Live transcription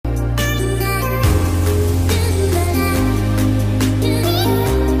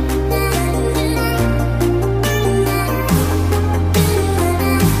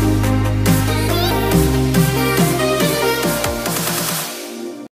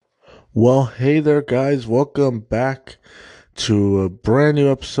Well, hey there, guys. Welcome back to a brand new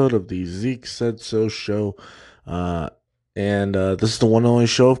episode of the Zeke Said So Show. Uh, and this is the one and only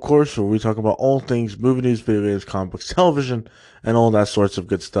show, of course, where we talk about all things movie news, video games, comic books, television, and all that sorts of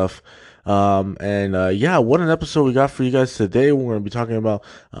good stuff. Yeah, what an episode we got for you guys today. We're going to be talking about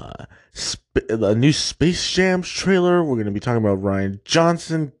a new Space Jams trailer. We're going to be talking about Rian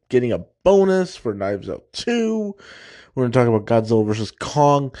Johnson getting a bonus for Knives Out 2. We're going to talk about Godzilla vs.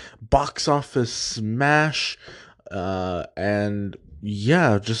 Kong, box office smash, and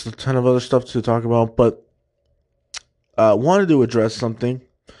yeah, just a ton of other stuff to talk about. But wanted to address something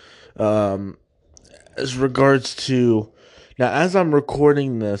um, as regards to now. As I'm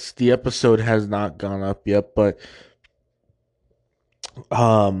recording this, the episode has not gone up yet, but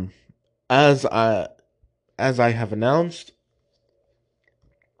um, as I as I have announced,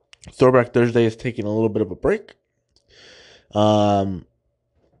 Throwback Thursday is taking a little bit of a break. Um,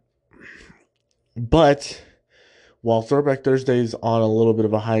 but while Throwback Thursday is on a little bit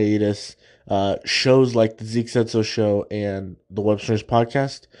of a hiatus, shows like the Zeke Said So Show and the Websters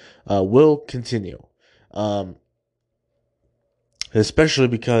podcast will continue. Um, Especially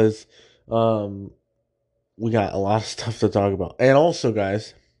because we got a lot of stuff to talk about. And also,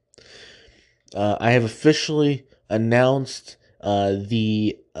 guys, I have officially announced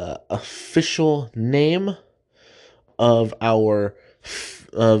the official name of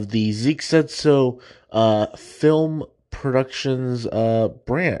of the Zeke Said So film productions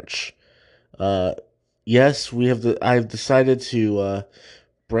branch. Uh, yes, I've decided to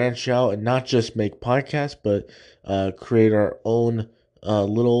branch out and not just make podcasts, but create our own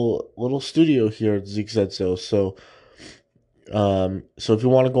little studio here at Zeke Said So. So if you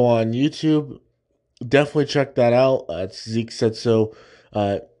want to go on YouTube, definitely check that out. It's Zeke Said So,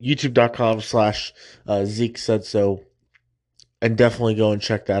 youtube.com/, Zeke Said So, and definitely go and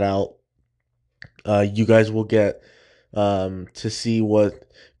check that out. You guys will get to see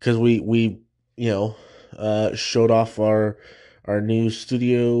because we showed off our new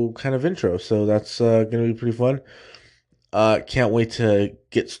studio kind of intro, so that's gonna be pretty fun. Can't wait to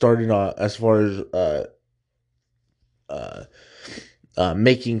get started on as far as uh,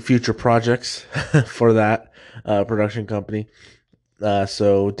 making future projects for that production company.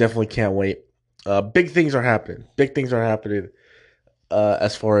 So definitely can't wait. Big things are happening. Big things are happening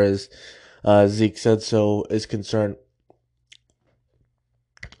as far as Zeke Said So is concerned.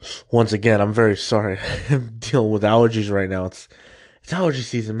 Once again, I'm very sorry. I'm dealing with allergies right now. It's allergy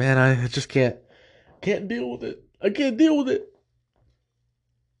season, man. I just can't deal with it. I can't deal with it.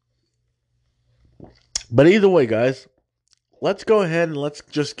 But either way, guys, let's go ahead and let's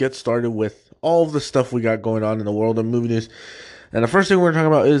just get started with all of the stuff we got going on in the world of movie news. And the first thing we're going to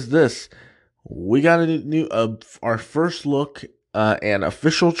talk about is this. We got a new our first look and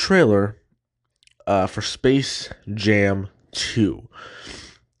official trailer for Space Jam 2.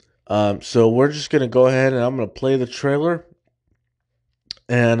 So we're just going to go ahead and I'm going to play the trailer.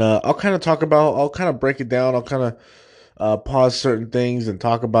 And I'll kind of break it down. I'll kind of pause certain things and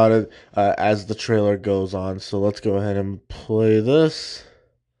talk about it as the trailer goes on. So let's go ahead and play this.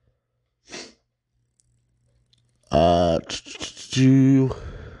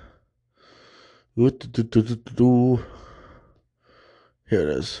 Here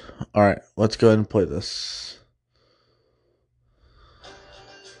it is. All right, let's go ahead and play this.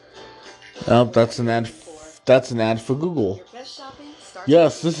 Oh, that's an ad. That's an ad for Google.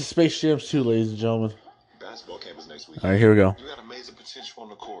 Yes, this is Space Jam 2, ladies and gentlemen. Basketball camp is next week. All right, here we go. You got amazing potential on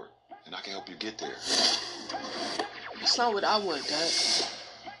the court, and I can help you get there. That's not what I want, Dad.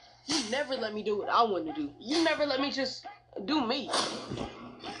 You never let me do what I want to do. You never let me just do me.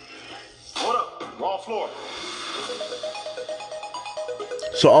 Hold up, raw floor.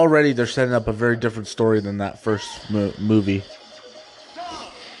 So already they're setting up a very different story than that first movie.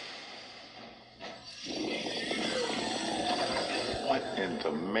 What in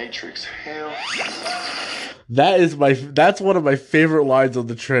the Matrix hell? That's one of my favorite lines of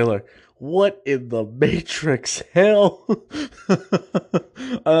the trailer. What in the Matrix hell?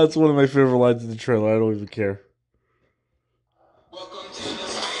 That's one of my favorite lines of the trailer. I don't even care. Welcome to the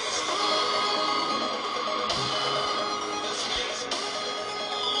space.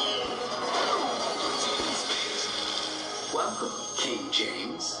 Welcome, King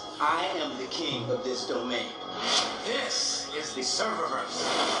James. I am the king of this domain. This is the serververse.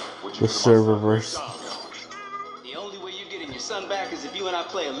 The serververse. The only way you're getting your son back is if you and I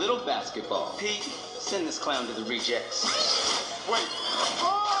play a little basketball. Pete, send this clown to the rejects. Wait.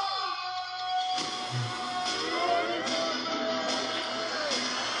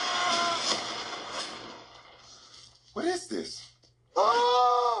 What is this?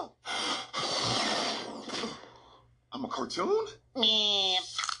 Oh! cartoon?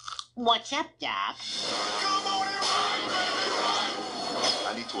 What's up, Doc?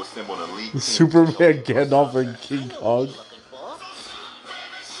 I need to assemble an elite team. Superman, Gandalf, and King Kong.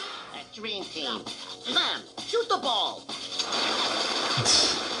 A dream team. Bam! Shoot the ball.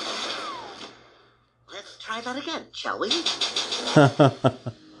 Let's try that again, shall we?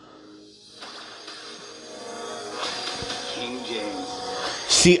 King James.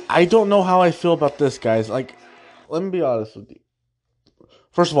 See, I don't know how I feel about this, guys. Like, let me be honest with you.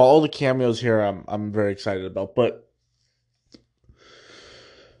 First of all the cameos here, I'm very excited about. But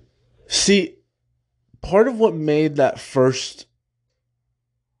see, part of what made that first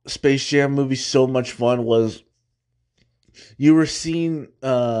Space Jam movie so much fun was you were seeing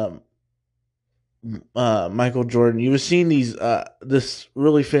Michael Jordan. You were seeing these this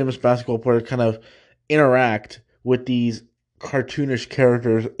really famous basketball player kind of interact with these cartoonish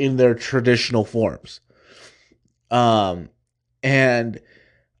characters in their traditional forms. And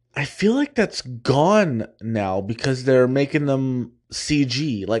I feel like that's gone now because they're making them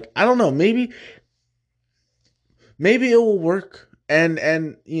CG. Like, I don't know, maybe it will work,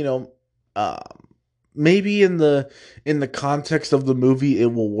 and you know, maybe in the context of the movie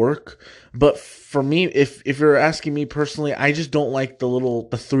it will work. But for me, if you're asking me personally, I just don't like the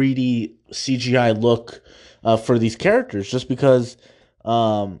 3D CGI look for these characters, just because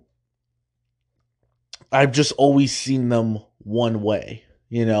I've just always seen them one way.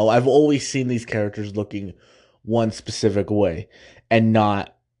 You know, I've always seen these characters looking one specific way and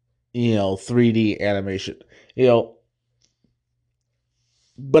not, 3D animation.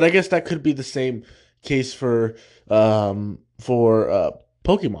 But I guess that could be the same case for Pokemon.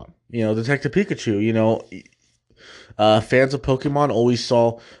 Detective Pikachu. Fans of Pokemon always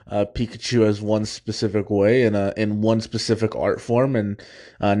saw Pikachu as one specific way in one specific art form, and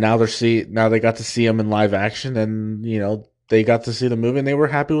now they got to see him in live action, and they got to see the movie, and they were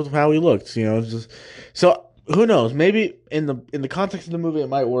happy with how he looked. So who knows? Maybe in the context of the movie, it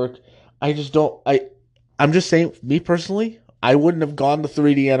might work. I just don't. I'm just saying, me personally, I wouldn't have gone the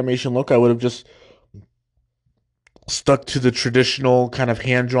 3D animation look. I would have just stuck to the traditional kind of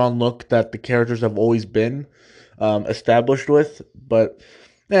hand-drawn look that the characters have always been established with. But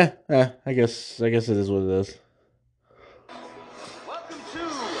I guess it is what it is. Welcome to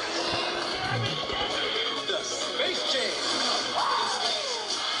the Space Jam.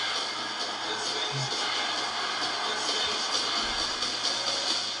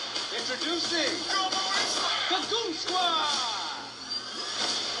 Introducing the Goon Squad.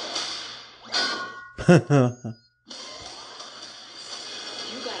 You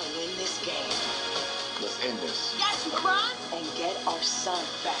gotta win this game. Let's end this. Yes, Ron! And get our son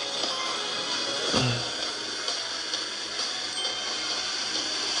back.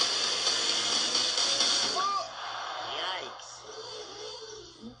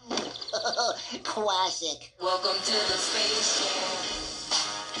 Yikes. Classic. Welcome to the Space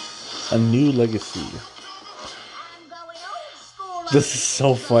Jam. A new legacy. I'm going old school. This is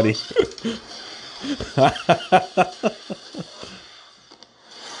so funny.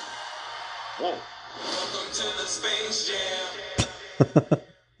 Whoa. Welcome to the Space Jam.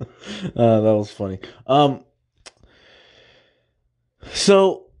 That was funny.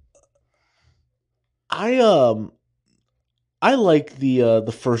 So I like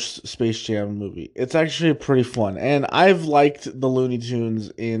the first Space Jam movie. It's actually pretty fun, and I've liked the Looney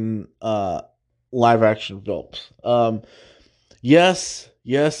Tunes in live action films. Yes,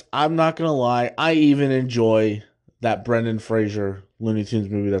 I'm not gonna lie. I even enjoy that Brendan Fraser Looney Tunes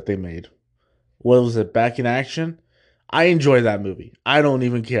movie that they made. What was it? Back in Action? I enjoy that movie. I don't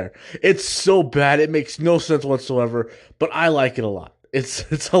even care. It's so bad. It makes no sense whatsoever, but I like it a lot.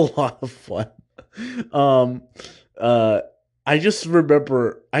 It's a lot of fun. I just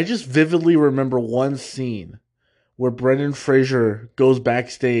vividly remember one scene where Brendan Fraser goes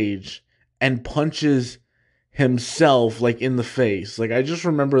backstage and punches himself like in the face. Like, I just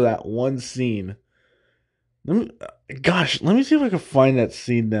remember that one scene. Let me see if I can find that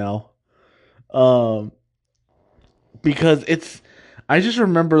scene now. Because I just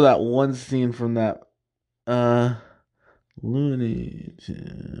remember that one scene from that Looney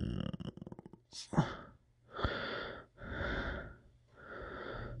Tunes.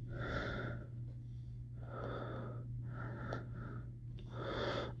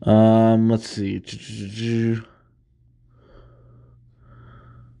 Let's see.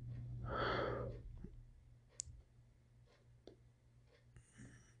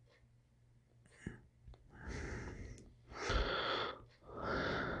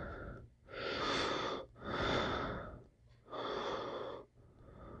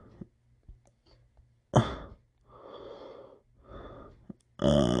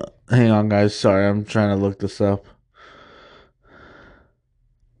 Hang on, guys. Sorry, I'm trying to look this up.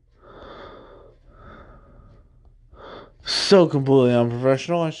 So completely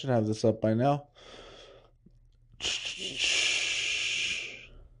unprofessional. I should have this up by now.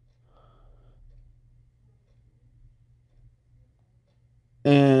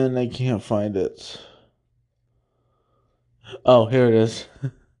 And I can't find it. Oh, here it is.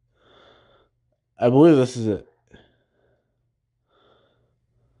 I believe this is it.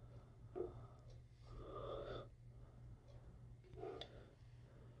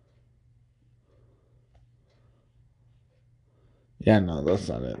 Yeah, no, that's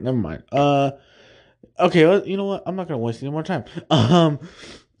not it. Never mind. Okay, well, you know what? I'm not gonna waste any more time.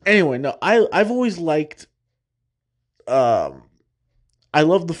 Anyway, no, I've always liked. Um, I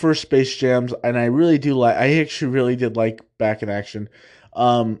love the first Space Jams, and I really do like. I actually really did like Back in Action.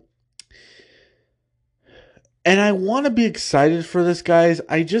 Um, and I want to be excited for this, guys.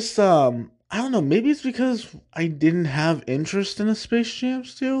 I just I don't know. Maybe it's because I didn't have interest in the Space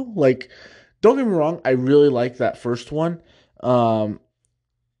Jams too. Like, don't get me wrong, I really like that first one. Um,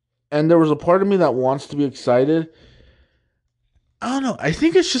 and there was a part of me that wants to be excited. I don't know. I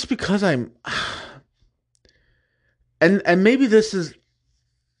think it's just because I'm, and maybe this isn't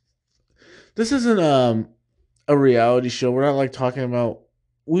a reality show. We're not like talking about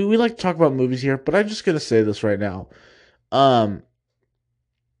we like to talk about movies here, but I'm just gonna say this right now. Um,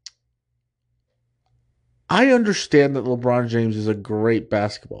 I understand that LeBron James is a great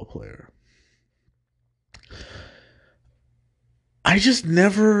basketball player. I just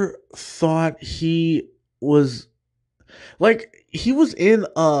never thought he was like he was in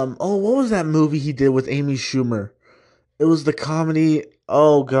oh, what was that movie he did with Amy Schumer? It was the comedy.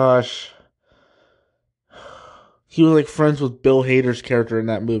 Oh gosh. He was like friends with Bill Hader's character in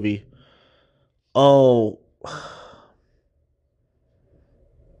that movie. Oh,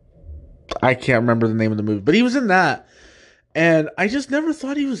 I can't remember the name of the movie, but he was in that. And I just never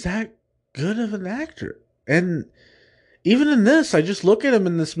thought he was that good of an actor. And even in this, I just look at him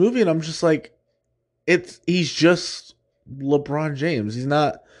in this movie and I'm just like, he's just LeBron James. He's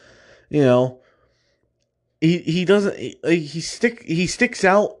not, you know, he doesn't he sticks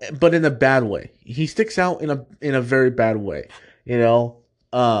out, but in a bad way. He sticks out in a very bad way, you know.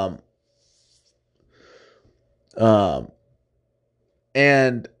 Um um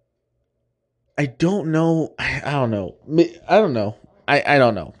and I don't know. I don't know. I don't know. I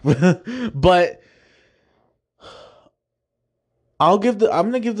don't know. But I'm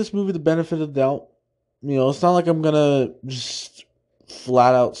gonna give this movie the benefit of the doubt. You know, it's not like I'm gonna just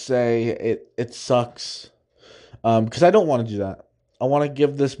flat out say it sucks. Because I don't want to do that. I want to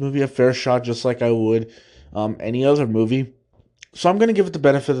give this movie a fair shot, just like I would any other movie. So I'm gonna give it the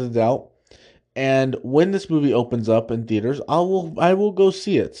benefit of the doubt. And when this movie opens up in theaters, I will go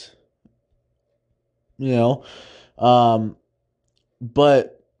see it. You know, um,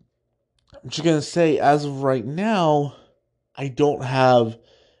 but I'm just gonna say, as of right now, I don't have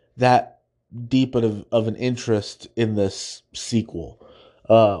that deep of an interest in this sequel.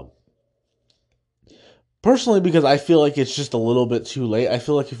 Um, Personally, because I feel like it's just a little bit too late. I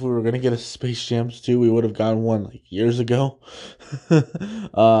feel like if we were gonna get a Space Jams 2, we would have gotten one like years ago.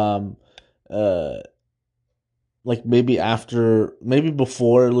 um, uh, like maybe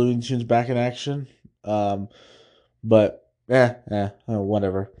before Looney Tunes Back in Action. Um, but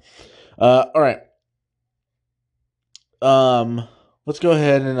whatever. All right. Let's go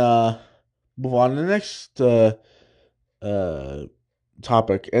ahead and move on to the next uh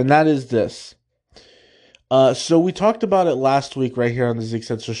topic, and that is this. So we talked about it last week right here on the Zeke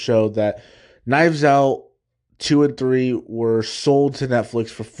Said So Show that Knives Out 2 and 3 were sold to Netflix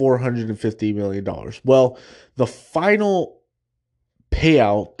for $450 million. Well, the final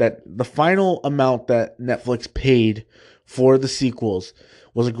the final amount that Netflix paid for the sequels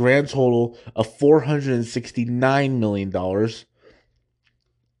was a grand total of $469 million.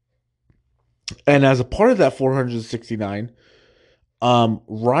 And as a part of that 469,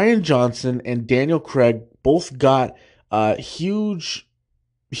 Rian Johnson and Daniel Craig both got huge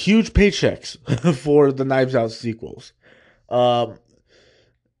paychecks for the Knives Out sequels. Um,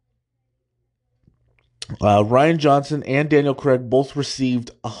 Rian Johnson and Daniel Craig both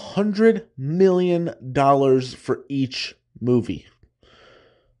received $100 million for each movie.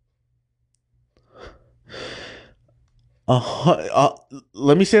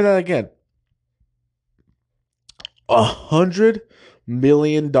 Let me say that again. $100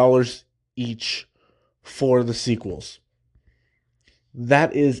 million each for the sequels.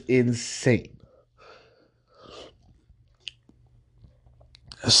 That is insane.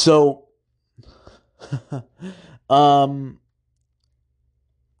 So, um,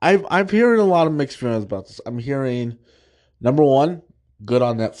 I'm hearing a lot of mixed feelings about this. I'm hearing, number one, good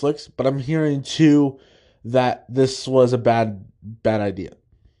on Netflix, but I'm hearing two, that this was a bad idea.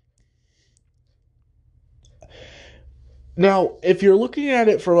 Now, if you're looking at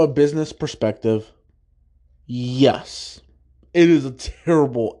it from a business perspective, yes, it is a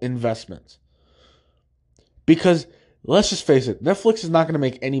terrible investment. Because let's just face it, Netflix is not going to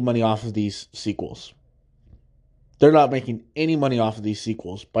make any money off of these sequels. They're not making any money off of these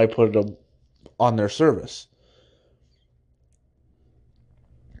sequels by putting them on their service.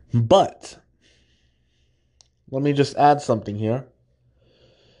 But let me just add something here.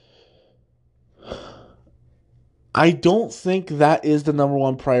 I don't think that is the number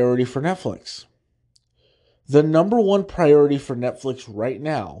one priority for Netflix. The number one priority for Netflix right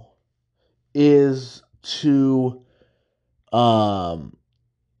now is to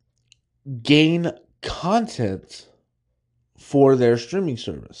gain content for their streaming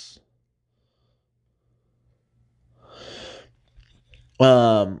service.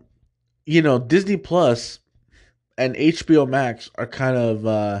 Disney Plus and HBO Max are kind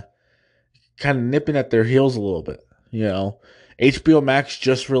of nipping at their heels a little bit. HBO Max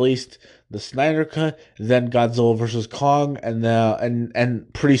just released the Snyder Cut, then Godzilla vs. Kong,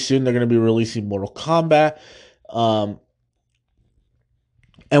 and pretty soon they're going to be releasing Mortal Kombat.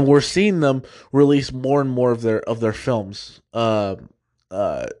 And we're seeing them release more and more of their films that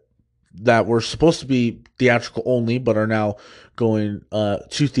were supposed to be theatrical only, but are now going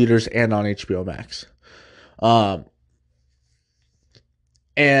to theaters and on HBO Max.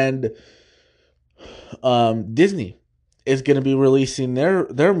 And Disney is going to be releasing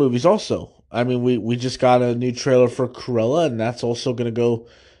their movies also. I mean, we just got a new trailer for Cruella, and that's also going to go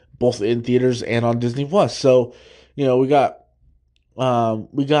both in theaters and on Disney Plus. So, we got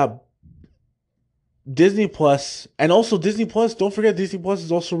Disney Plus, and also Disney Plus. Don't forget, Disney Plus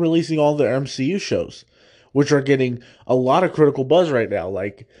is also releasing all their MCU shows, which are getting a lot of critical buzz right now,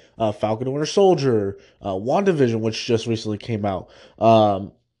 like Falcon and Winter Soldier, WandaVision, which just recently came out.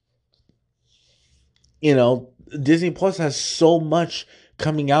 Disney Plus has so much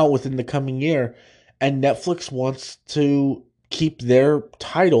coming out within the coming year, and Netflix wants to keep their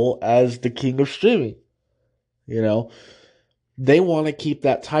title as the king of streaming. They want to keep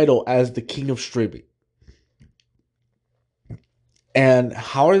that title as the king of streaming. And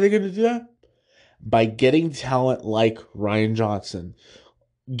how are they going to do that? By getting talent like Rian Johnson,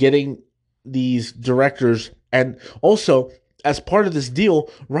 getting these directors, and also, as part of this deal,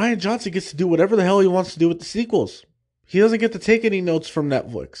 Rian Johnson gets to do whatever the hell he wants to do with the sequels. He doesn't get to take any notes from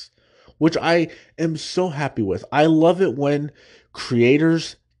Netflix, which I am so happy with. I love it when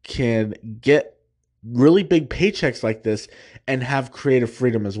creators can get really big paychecks like this and have creative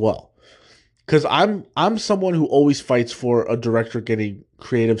freedom as well. Because I'm someone who always fights for a director getting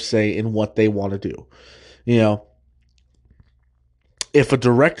creative say in what they want to do. If a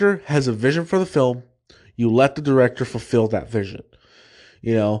director has a vision for the film, you let the director fulfill that vision.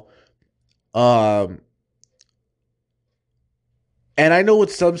 And I know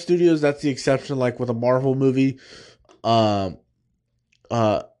with some studios that's the exception, like with a Marvel movie. Kevin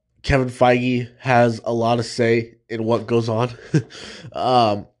Feige has a lot of say in what goes on.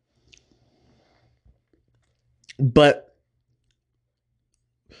 But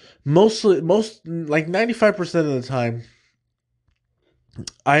most like 95% of the time,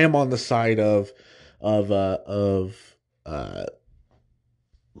 I am on the side of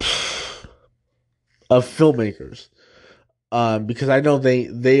filmmakers, because I know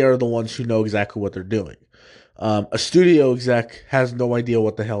they are the ones who know exactly what they're doing. A studio exec has no idea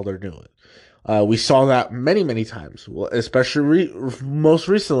what the hell they're doing. We saw that many times, especially most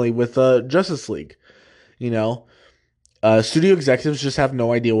recently with Justice League. Studio executives just have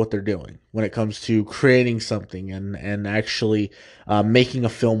no idea what they're doing when it comes to creating something and actually making a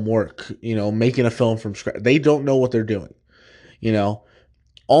film work. Making a film from scratch. They don't know what they're doing.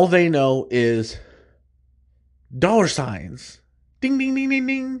 All they know is dollar signs, ding ding ding ding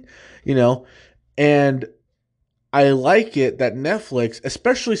ding. And I like it that Netflix,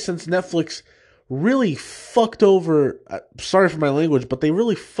 especially since Netflix really fucked over, sorry for my language, but they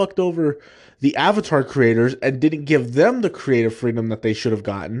really fucked over the Avatar creators and didn't give them the creative freedom that they should have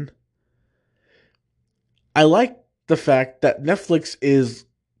gotten. I like the fact that Netflix is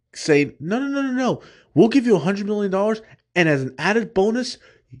saying, no. We'll give you $100 million, and as an added bonus,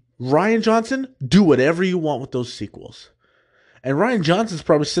 Rian Johnson, do whatever you want with those sequels. And Rian Johnson's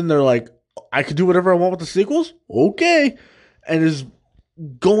probably sitting there like, I could do whatever I want with the sequels? Okay. And is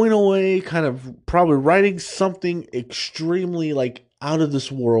going away, kind of probably writing something extremely like out of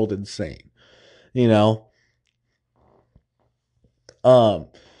this world insane.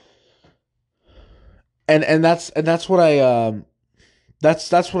 and that's what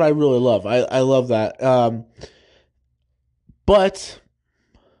that's what I really love. I love that. But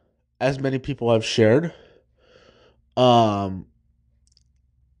as many people have shared, um,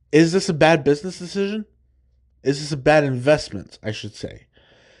 is this a bad business decision? Is this a bad investment? I should say.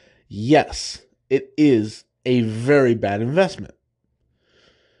 Yes, it is a very bad investment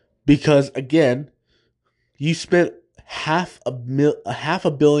because again, you spent half a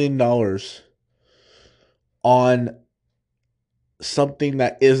billion dollars on something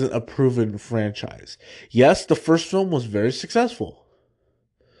that isn't a proven franchise. Yes, the first film was very successful,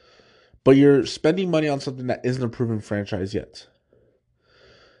 but you're spending money on something that isn't a proven franchise yet.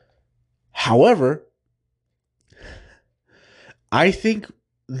 However, I think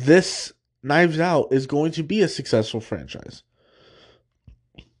this Knives Out is going to be a successful franchise.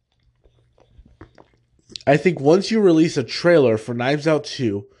 I think once you release a trailer for Knives Out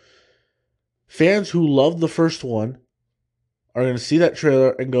 2, fans who love the first one are going to see that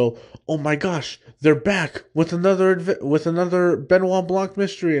trailer and go, "Oh my gosh, they're back with another Benoit Blanc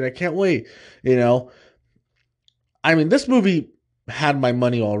mystery, and I can't wait." You know, I mean, this movie had my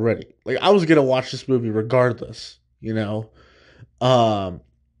money already. Like I was going to watch this movie regardless. You know, um,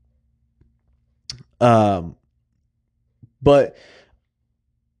 um, but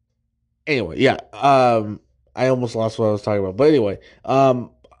anyway, yeah. I almost lost what I was talking about, but anyway,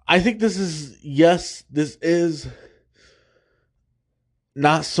 I think this is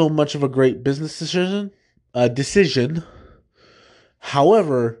not so much of a great business decision.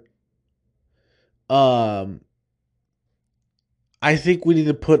 However, um, I think we need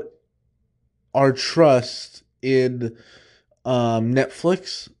to put our trust in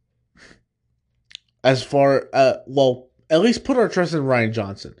Netflix as far well, at least put our trust in Rian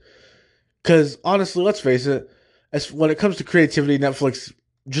Johnson. Because honestly, let's face it, as when it comes to creativity, Netflix,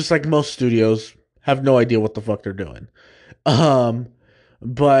 just like most studios, have no idea what the fuck they're doing. Um,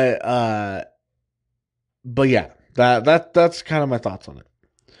 but yeah, that's kind of my thoughts on it.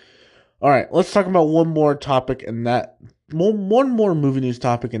 All right, let's talk about one more topic, and one more movie news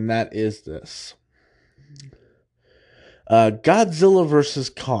topic, and that is this: Godzilla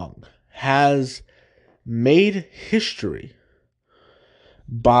versus Kong has made history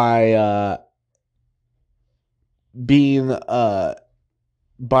by being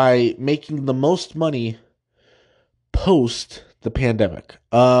by making the most money post the pandemic.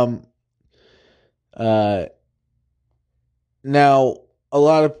 Now a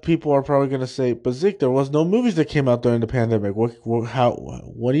lot of people are probably going to say, "But Zeke, there was no movies that came out during the pandemic. What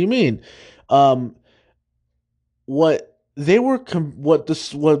do you mean?" What they were what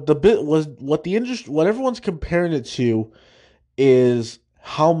this what the bit was what the industry what everyone's comparing it to is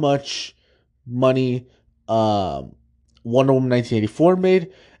how much money Wonder Woman 1984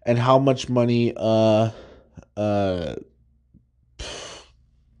 made and how much money uh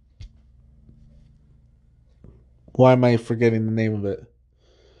why am I forgetting the name of it?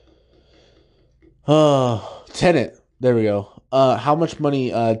 Tenet. There we go. How much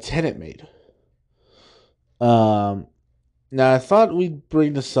money Tenet made. Now I thought we'd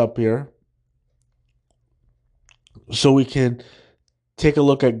bring this up here so we can take a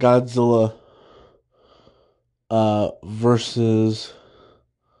look at Godzilla versus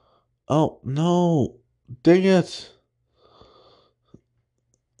oh no, dang it.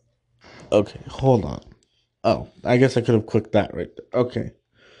 Okay, hold on. Oh, I guess I could have clicked that right there. Okay.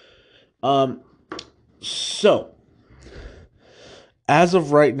 So as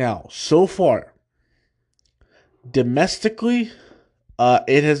of right now, so far, domestically,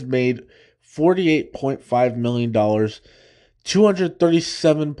 it has made $48.5 million,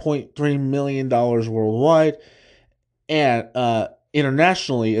 $237.3 million worldwide, and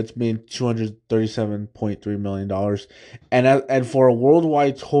internationally, it's made $237.3 million, and for a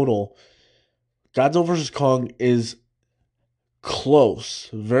worldwide total, Godzilla vs. Kong is close,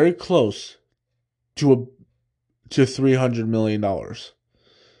 very close to $300 million.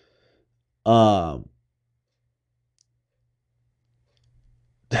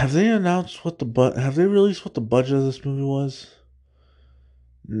 Have they announced have they released what the budget of this movie was?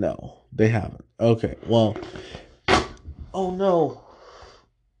 No, they haven't. Okay, well, oh no.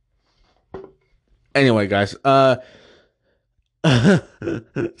 Anyway, guys,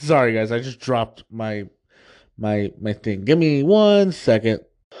 sorry guys, I just dropped my thing. Give me 1 second.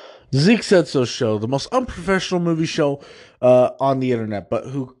 Zeke Said So Show, the most unprofessional movie show on the internet, but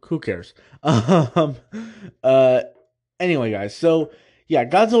who cares? Anyway, guys, so yeah,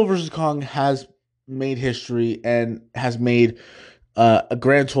 Godzilla vs. Kong has made history and has made a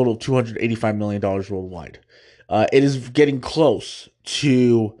grand total of $285 million worldwide. It is getting close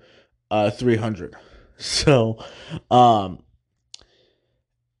to 300. So, um,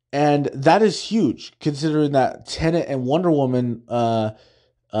 and that is huge considering that Tenet and Wonder Woman,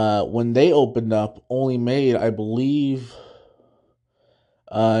 when they opened up, only made, I believe,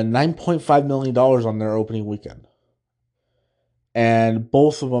 $9.5 million on their opening weekend, and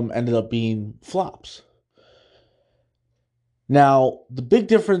both of them ended up being flops. Now, the big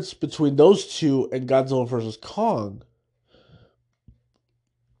difference between those two and Godzilla vs. Kong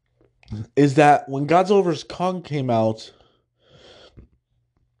is that when Godzilla vs. Kong came out,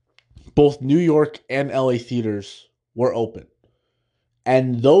 both New York and LA theaters were open.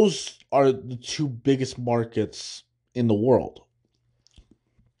 And those are the two biggest markets in the world.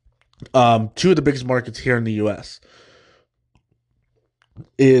 Two of the biggest markets here in the US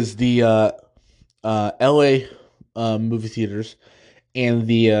is the LA movie theaters and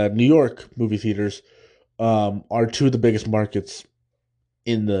the New York movie theaters are two of the biggest markets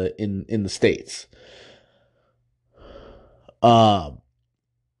in the States.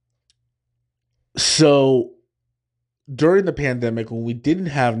 So during the pandemic,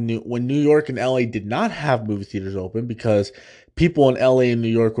 when New York and LA did not have movie theaters open because people in LA and New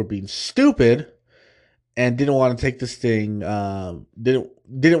York were being stupid and didn't want to take this thing,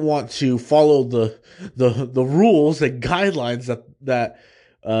 didn't want to follow the rules and guidelines that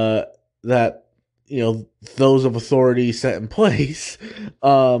those of authority set in place.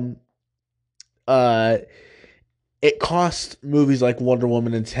 Uh, it cost movies like Wonder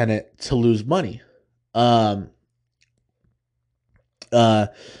Woman and Tenet to lose money. And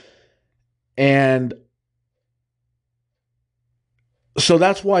so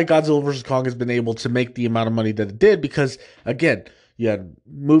that's why Godzilla vs. Kong has been able to make the amount of money that it did, because again, you had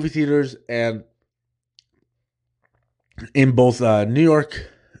movie theaters and in both New York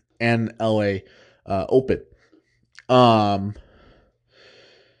and LA open.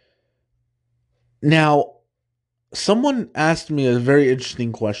 Now, someone asked me a very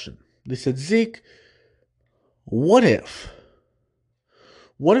interesting question. They said, Zeke, what if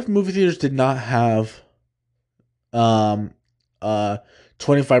movie theaters did not have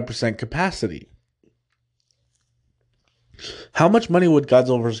 25% capacity? How much money would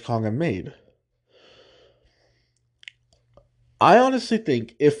Godzilla vs. Kong have made? I honestly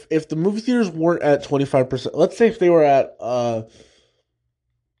think if the movie theaters weren't at 25%, let's say if they were at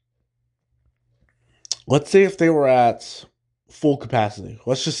full capacity.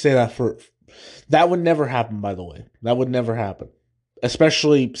 Let's just say that would never happen, by the way. That would never happen.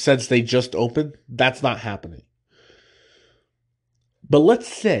 Especially since they just opened. That's not happening. But let's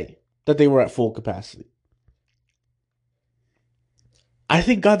say that they were at full capacity. I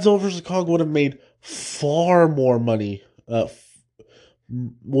think Godzilla vs. Kong would have made far more money.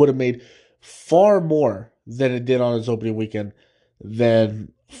 Would have made far more than it did on its opening weekend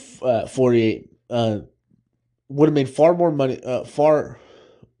than 48. Would have made far more money.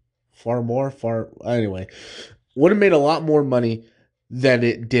 Anyway, would have made a lot more money than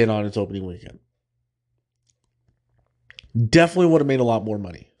it did on its opening weekend. Definitely would have made a lot more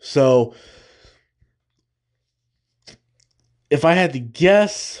money. So, if I had to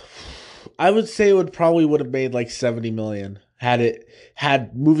guess, I would say would have made like 70 million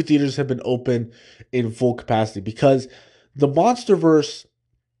had movie theaters have been open in full capacity, because the MonsterVerse.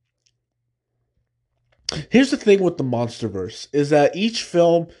 Here's the thing with the MonsterVerse is that each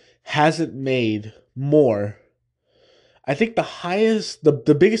film hasn't made more. I think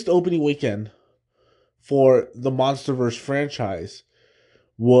the biggest opening weekend for the MonsterVerse franchise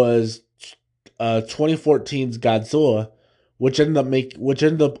was 2014's Godzilla, which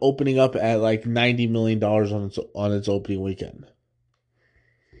ended up opening up at like $90 million on its opening weekend.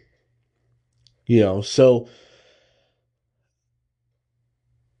 So,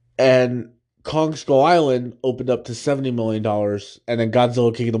 and Kong Skull Island opened up to $70 million, and then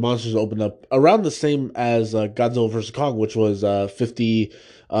Godzilla King of the Monsters opened up around the same as Godzilla vs. Kong, which was $50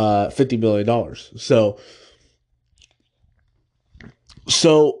 million.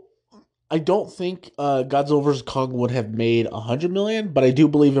 So I don't think Godzilla vs. Kong would have made $100 million, but I do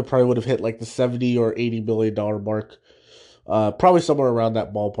believe it probably would have hit like the $70 or $80 million mark. Probably somewhere around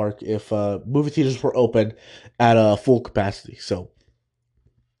that ballpark if movie theaters were open at full capacity. So,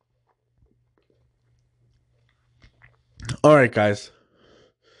 all right, guys.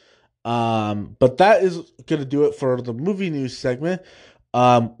 But that is gonna do it for the movie news segment.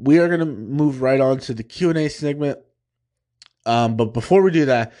 We are gonna move right on to the Q&A segment. But before we do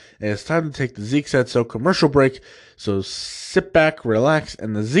that, it's time to take the Zeke Said So commercial break. So sit back, relax,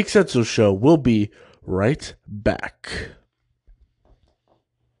 and the Zeke Said So show will be right back.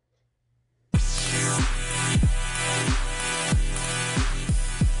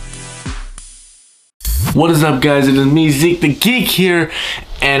 What is up, guys? It is me, Zeke The Geek here,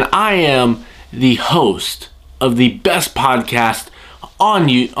 and I am the host of the best podcast on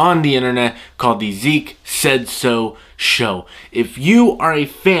the internet called the Zeke Said So Show. If you are a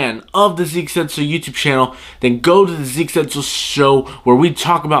fan of the Zeke Said So YouTube channel, then go to the Zeke Said So Show, where we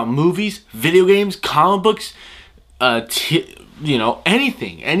talk about movies, video games, comic books, anything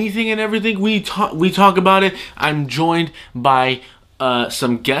and everything. We talk about it. I'm joined by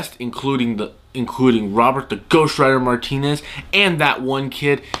some guests, including Robert the Ghost Rider Martinez and that one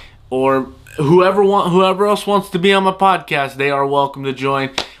kid, or whoever else wants to be on my podcast. They are welcome to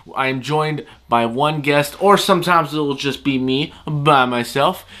join. I am joined by one guest, or sometimes it will just be me by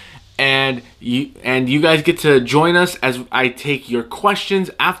myself. And you guys get to join us as I take your questions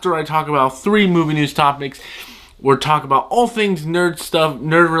after I talk about 3 movie news topics. We're talking about all things nerd stuff,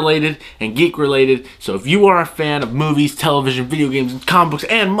 nerd related and geek related. So if you are a fan of movies, television, video games, and comic books,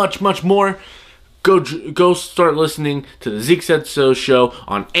 and much, much more, go start listening to the Zeke Said So Show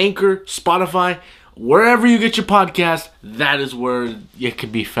on Anchor, Spotify, wherever you get your podcast. That is where it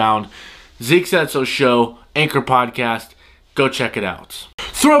can be found. Zeke Said So Show, Anchor Podcast. Go check it out.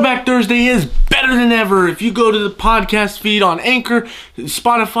 Throwback Thursday is better than ever. If you go to the podcast feed on Anchor,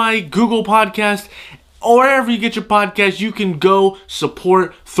 Spotify, Google Podcast, or wherever you get your podcast, you can go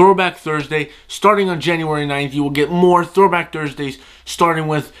support Throwback Thursday. Starting on January 9th, you will get more Throwback Thursdays, starting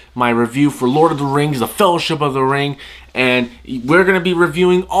with my review for Lord of the Rings, The Fellowship of the Ring. And we're going to be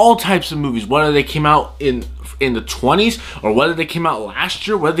reviewing all types of movies, whether they came out in the 20s, or whether they came out last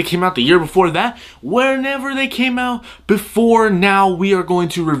year, whether they came out the year before that, whenever they came out before now, we are going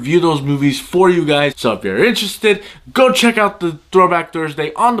to review those movies for you guys. So if you're interested, go check out the Throwback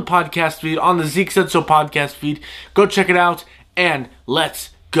Thursday on the podcast feed, on the Zeke Said So podcast feed. Go check it out, and let's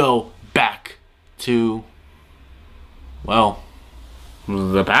go back to, well,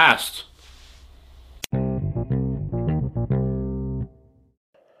 the past.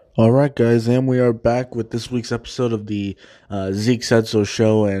 Alright, guys, and we are back with this week's episode of the Zeke Said So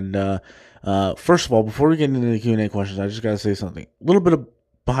Show. And first of all, before we get into the Q&A questions, I just gotta say something. A little bit of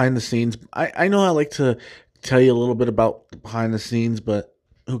behind the scenes. I know I like to tell you a little bit about the behind the scenes, but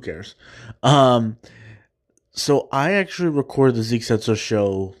who cares? So I actually record the Zeke Said So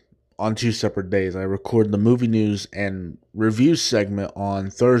Show on 2 separate days. I record the movie news and review segment on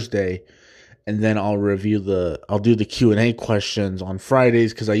Thursday, and then I'll do the Q&A questions on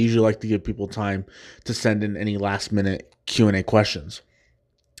Fridays, because I usually like to give people time to send in any last minute Q&A questions.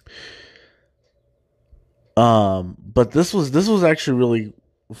 But this was actually really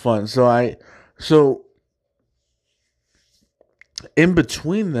fun. So in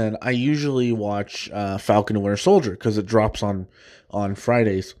between then, I usually watch Falcon and Winter Soldier, because it drops on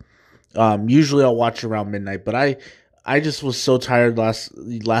Fridays. Usually I'll watch around midnight, but I just was so tired last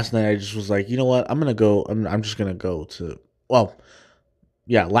night. I just was like, you know what? I'm just gonna go to,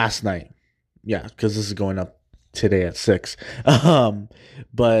 last night. Yeah, because this is going up today at 6.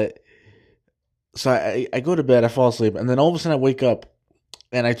 But so I go to bed, I fall asleep, and then all of a sudden I wake up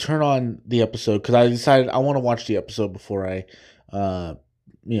and I turn on the episode, because I decided I want to watch the episode before I have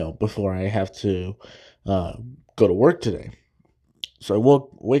to go to work today. So I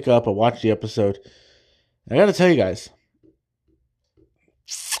wake up, I watch the episode. I gotta tell you guys,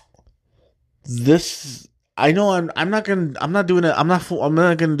 I know I'm not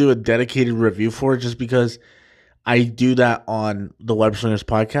gonna do a dedicated review for it, just because I do that on the Web Slingers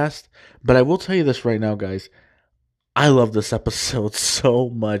podcast. But I will tell you this right now, guys. I love this episode so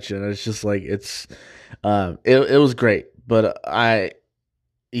much, and it's just like it was great. But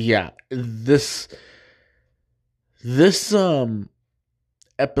this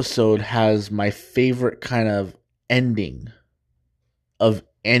episode has my favorite kind of ending of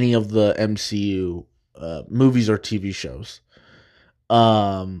any of the MCU movies or TV shows.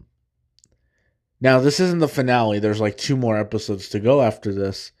 Now this isn't the finale. There's like 2 more episodes to go after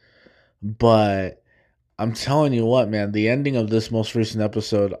this, but I'm telling you what, man, the ending of this most recent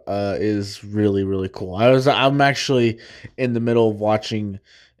episode is really, really cool. I'm actually in the middle of watching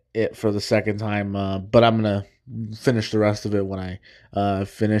it for the second time, but I'm gonna finish the rest of it when I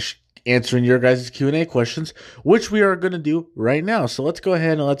finish answering your guys' Q&A questions, which we are going to do right now. So let's go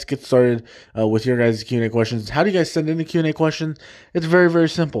ahead and let's get started with your guys' Q&A questions. How do you guys send in the Q&A questions? It's very, very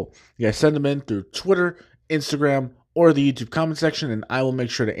simple. You guys send them in through Twitter, Instagram, or the YouTube comment section, and I will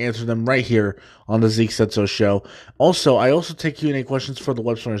make sure to answer them right here on the Zeke Said So Show. Also, I also take Q&A questions for the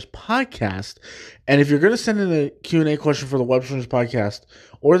Web Slingers podcast, and if you're going to send in a Q&A question for the Web Slingers podcast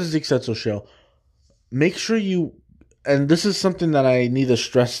or the Zeke Said So Show, make sure you, and this is something that I need to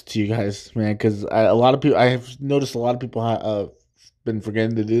stress to you guys, man, because I have noticed a lot of people have been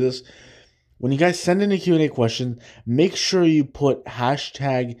forgetting to do this. when you guys send in a Q&A question, make sure you put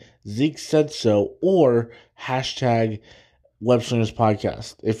hashtag Zeke Said So or hashtag Web Slingers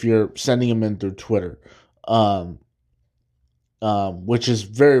Podcast if you're sending them in through Twitter. Which is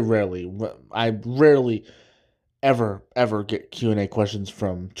very rarely. I rarely ever get Q&A questions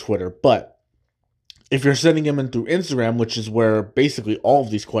from Twitter. But if you're sending them in through Instagram, which is where basically all of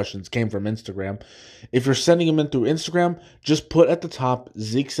these questions came from Instagram, if you're sending them in through Instagram, just put at the top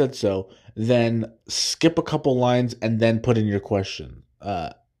Zeke Said So, then skip a couple lines and then put in your question.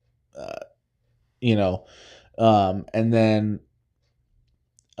 You know, and then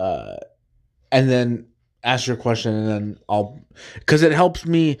ask your question, and then because it helps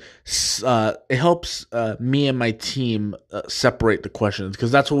me, me and my team separate the questions,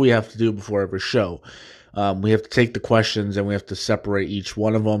 because that's what we have to do before every show. We have to take the questions and we have to separate each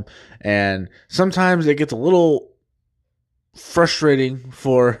one of them, and sometimes it gets a little frustrating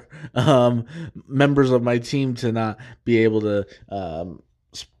for members of my team to not be able to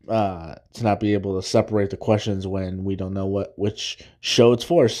separate the questions when we don't know which show it's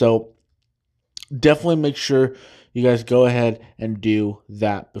for. So definitely make sure you guys go ahead and do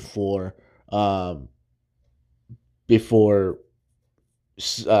that before asking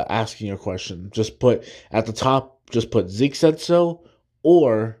your question. Just put at the top, just put Zeke Said So,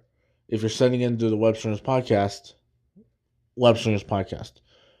 or if you're sending in through the Web Slingers Podcast,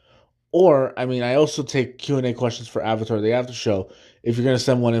 Or, I mean, I also take Q&A questions for Avatar the After Show. If you're going to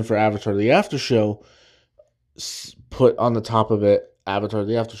send one in for Avatar the After Show, put on the top of it Avatar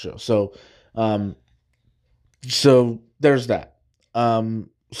the After Show. So there's that.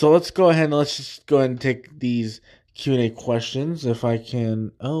 So let's go ahead and let's just go ahead and take these Q&A questions if I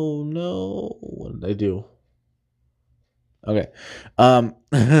can. Oh no, what did I do? Okay. Let's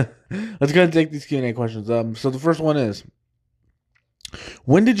go ahead and take these Q&A questions. So the first one is,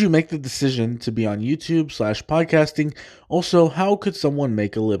 when did you make the decision to be on YouTube/podcasting? Also, how could someone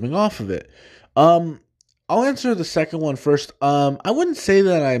make a living off of it? I'll answer the second one first. I wouldn't say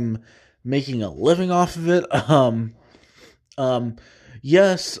that I'm making a living off of it.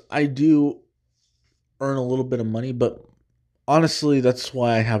 Yes, I do earn a little bit of money, but honestly, that's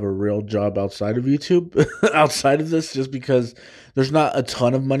why I have a real job outside of YouTube, outside of this, just because there's not a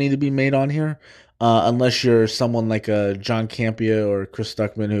ton of money to be made on here. Unless you're someone like John Campia or Chris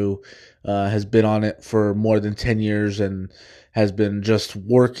Stuckman, who has been on it for more than 10 years and has been just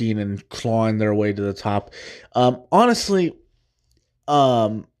working and clawing their way to the top. Honestly,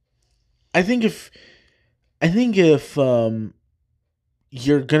 I think if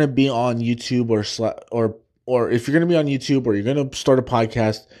you're gonna be on YouTube or if you're gonna be on YouTube or you're gonna start a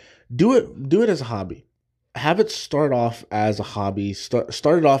podcast, do it as a hobby. Have it start off as a hobby. Start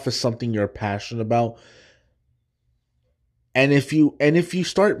it off as something you're passionate about. And if you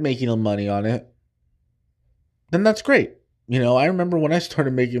start making money on it, then that's great. You know, I remember when I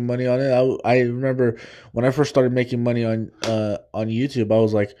started making money on it. I remember when I first started making money on YouTube. I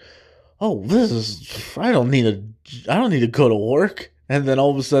was like, "Oh, I don't need to go to work." And then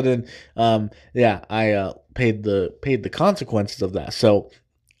all of a sudden, I paid the consequences of that. So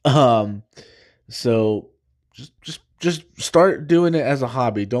just start doing it as a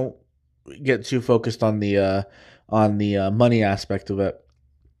hobby. Don't get too focused on the money aspect of it.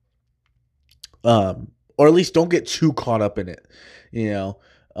 Or at least don't get too caught up in it, you know.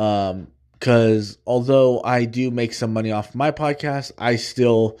 Because although I do make some money off my podcast, I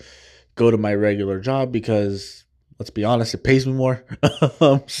still go to my regular job because, let's be honest, it pays me more.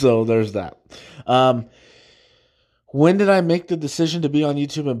 So there's that. When did I make the decision to be on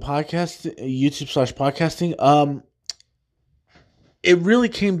YouTube and YouTube/podcasting? It really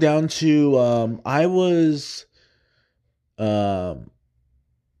came down to I was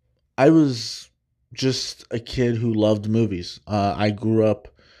just a kid who loved movies. I grew up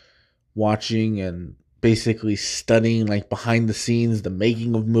watching and basically studying like behind the scenes, the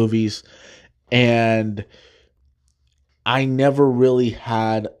making of movies, and I never really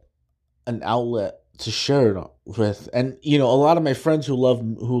had an outlet to share it with. And you know, a lot of my friends who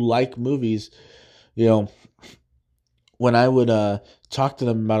like movies, you know, when I would talk to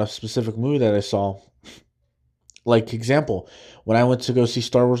them about a specific movie that I saw, like example, when I went to go see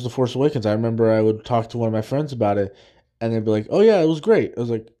Star Wars: The Force Awakens, I remember I would talk to one of my friends about it, and they'd be like, "Oh yeah, it was great." I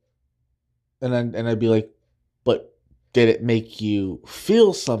was like, and I'd be like, "But did it make you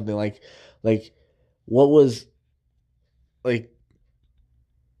feel something? Like what was like?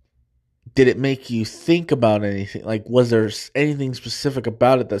 Did it make you think about anything? Like, was there anything specific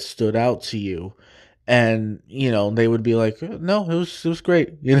about it that stood out to you?" And you know, they would be like, "No, it was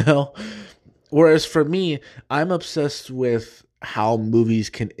great," you know. Whereas for me, I'm obsessed with how movies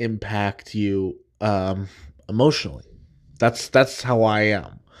can impact you emotionally. That's how I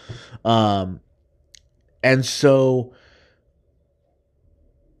am. And so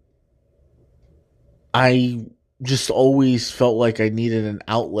I just always felt like I needed an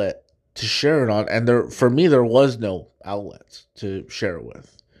outlet to share it on, and for me there was no outlet to share it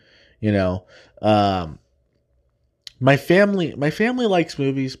with. You know, um, my family likes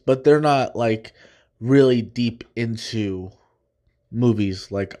movies, but they're not like really deep into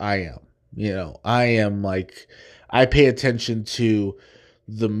movies like I am. I am like I pay attention to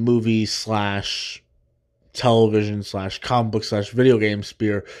the movie slash television slash comic book slash video game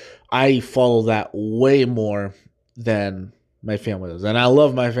sphere. I follow that way more than my family does, and I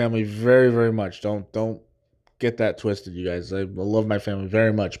love my family very very much. Don't get that twisted, you guys. I love my family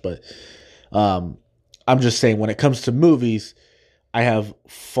very much, but um, I'm just saying when it comes to movies, I have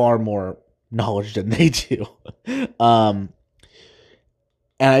far more knowledge than they do. um,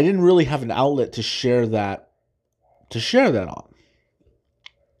 and I didn't really have an outlet to share that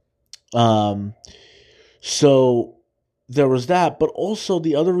on. So there was that, but also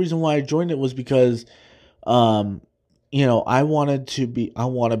the other reason why I joined it was because, um, I want to be a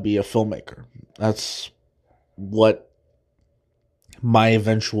filmmaker. That's what my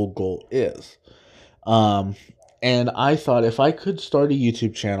eventual goal is. And I thought if I could start a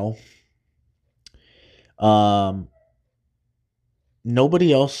YouTube channel,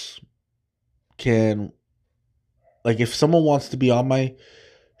 nobody else can, like, if someone wants to be on my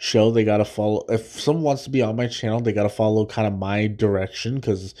show, they gotta follow. If someone wants to be on my channel, they gotta follow kind of my direction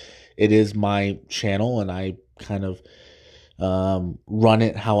because it is my channel and I kind of run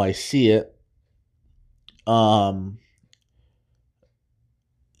it how I see it.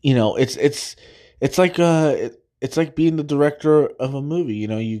 It's like it's like being the director of a movie.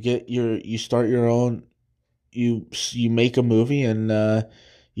 You start your own, you make a movie, and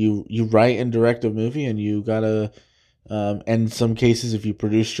you write and direct a movie, and you gotta and in some cases, if you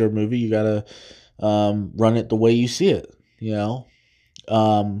produce your movie, you gotta run it the way you see it.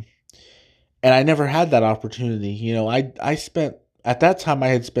 Um, and I never had that opportunity. I spent at that time I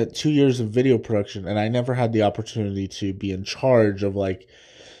had spent 2 years in video production, and I never had the opportunity to be in charge of like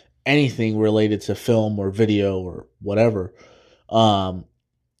anything related to film or video or whatever. And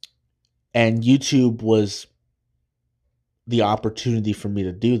YouTube was the opportunity for me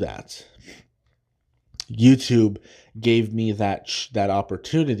to do that. YouTube gave me that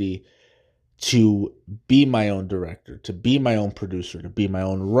opportunity to be my own director, to be my own producer, to be my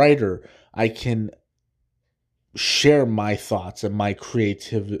own writer. I can share my thoughts and my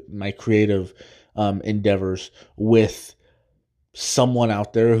creative endeavors with someone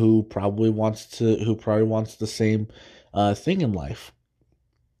out there who probably wants the same thing in life.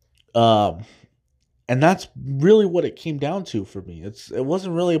 And that's really what it came down to for me. It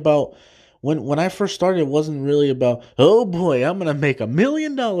wasn't really about when I first started. It wasn't really about, oh boy, I'm gonna make $1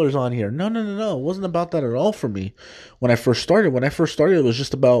 million on here. No. It wasn't about that at all for me. When I first started, it was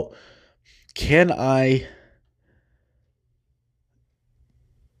just about, can I?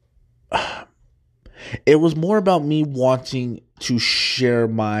 It was more about me wanting to share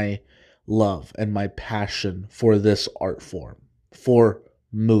my love and my passion for this art form, for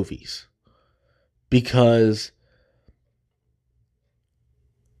movies, because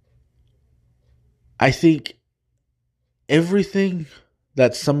I think everything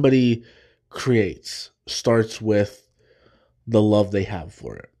that somebody creates starts with the love they have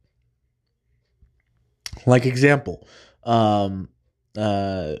for it. Like example,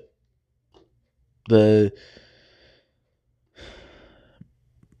 the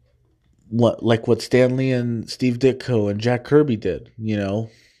what Stanley and Steve Ditko and Jack Kirby did.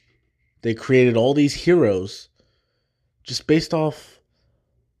 They created all these heroes just based off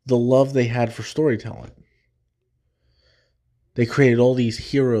the love they had for storytelling. They created all these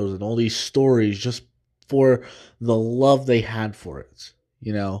heroes and all these stories just for the love they had for it,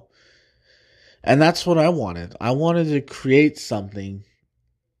 And that's what I wanted. I wanted to create something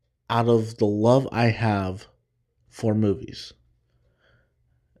out of the love I have for movies.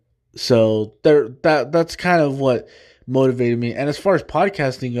 So that's kind of what motivated me. And as far as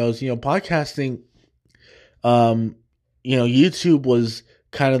podcasting goes, podcasting, YouTube was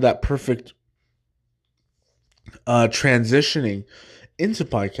kind of that perfect transitioning into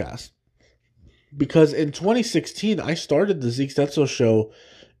podcast. Because in 2016, I started the Zeke Said So Show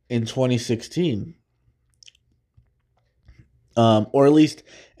in 2016. Or at least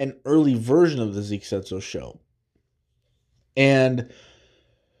an early version of the Zeke Said So Show. And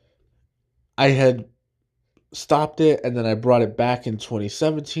I had stopped it, and then I brought it back in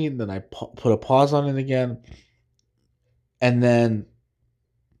 2017. Then I put a pause on it again. And then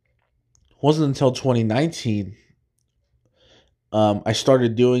it wasn't until 2019 I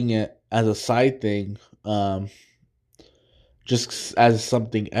started doing it as a side thing, just as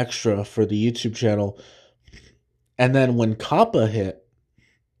something extra for the YouTube channel. And then when Kappa hit,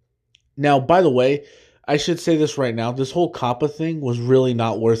 now, by the way, I should say this right now, this whole Kappa thing was really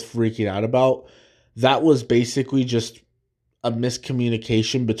not worth freaking out about. That was basically just a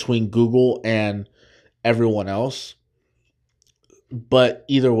miscommunication between Google and everyone else. But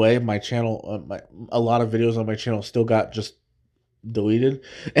either way, my channel, a lot of videos on my channel still got just deleted.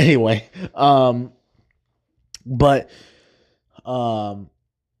 Anyway, but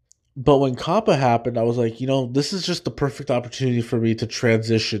when Kappa happened, I was like, this is just the perfect opportunity for me to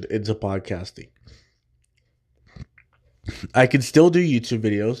transition into podcasting. I can still do YouTube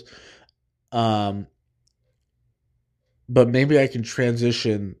videos, but maybe I can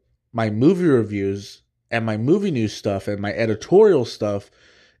transition my movie reviews and my movie news stuff and my editorial stuff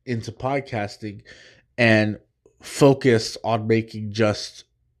into podcasting and focus on making just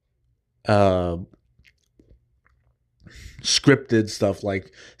scripted stuff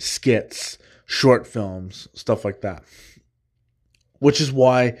like skits, short films, stuff like that. Which is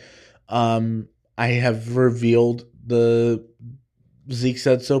why I have revealed the Zeke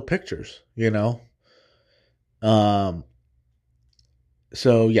Said So pictures,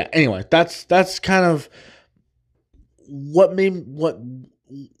 So yeah, anyway, that's kind of when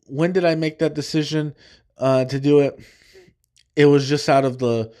did I make that decision to do it? It was just out of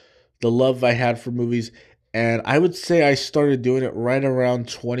the love I had for movies. And I would say I started doing it right around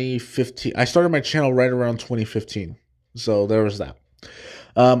 2015. I started my channel right around 2015. So there was that.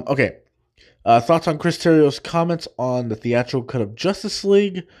 Okay. Thoughts on Chris Terrio's comments on the theatrical cut of Justice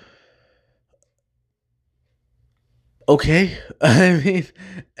League? Okay. I mean,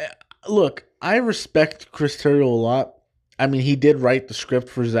 look, I respect Chris Terrio a lot. I mean, he did write the script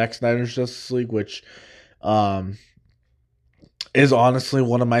for Zack Snyder's Justice League, which is honestly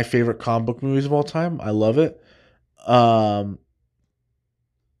one of my favorite comic book movies of all time. I love it.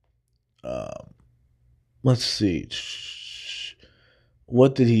 Let's see.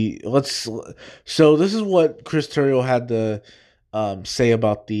 What did he? So this is what Chris Terrio had to say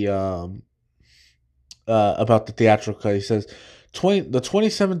about the theatrical cut. He says, the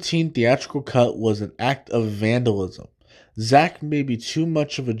 2017 theatrical cut was an act of vandalism. Zack may be too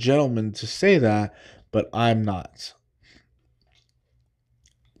much of a gentleman to say that, but I'm not.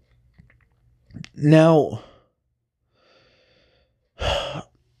 Now,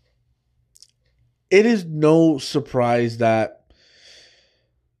 it is no surprise that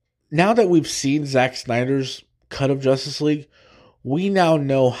now that we've seen Zack Snyder's cut of Justice League, we now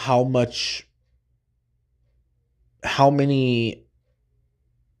know how many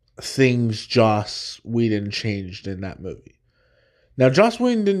things Joss Whedon changed in that movie. Now, Joss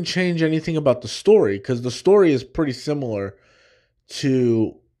Whedon didn't change anything about the story, because the story is pretty similar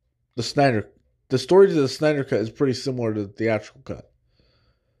to the Snyder. The story to the Snyder cut is pretty similar to the theatrical cut.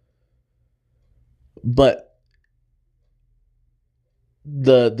 But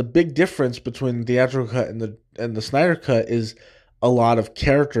the big difference between the theatrical cut and the Snyder cut is a lot of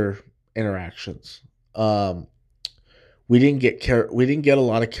character interactions. We didn't get a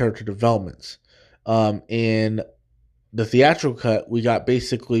lot of character developments. In the theatrical cut, we got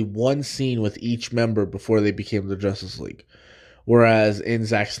basically one scene with each member before they became the Justice League. Whereas in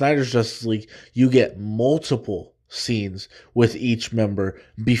Zack Snyder's Justice League, you get multiple scenes with each member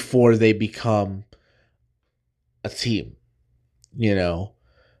before they become a team.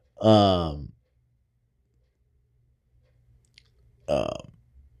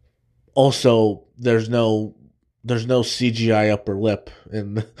 Also, there's no CGI upper lip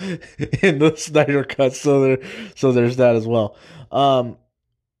in the Snyder cut, so there's that as well. And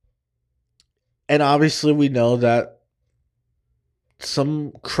obviously we know that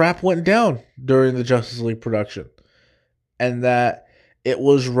some crap went down during the Justice League production, and that it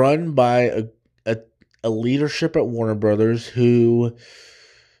was run by a leadership at Warner Brothers who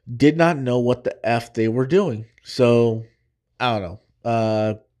did not know what the F they were doing. So I don't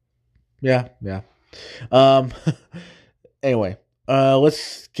know. Yeah. Anyway,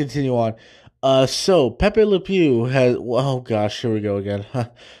 let's continue on. So Pepe Le Pew has. Oh gosh, here we go again.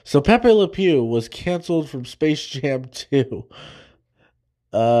 So Pepe Le Pew was canceled from Space Jam 2.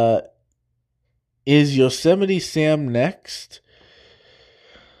 Is Yosemite Sam next?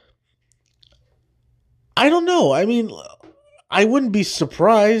 I don't know. I mean, I wouldn't be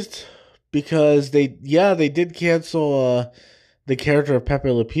surprised, because they did cancel the character of Pepe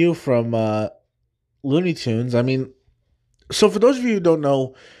Le Pew from Looney Tunes. I mean, so for those of you who don't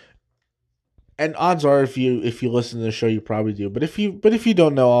know and odds are if you listen to the show, you probably do. But if you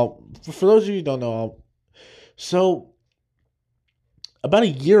don't know, for those of you who don't know, so about a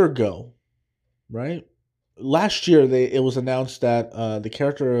year ago, right? Last year, it was announced that the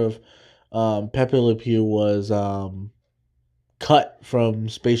character of Pepe Le Pew was cut from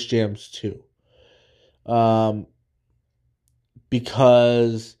Space Jams 2.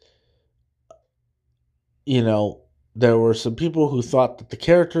 Because, there were some people who thought that the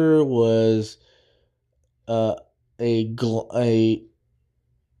character was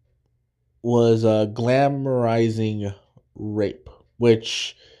glamorizing rape,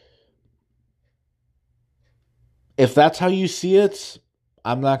 which, if that's how you see it,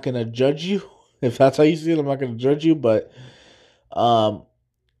 I'm not gonna judge you. If that's how you see it, I'm not gonna judge you. But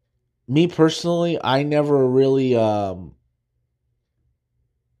me personally, I never really I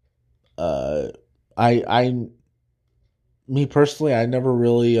never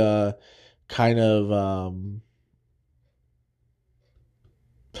really kind of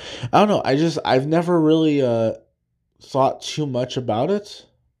I don't know. I've never really thought too much about it.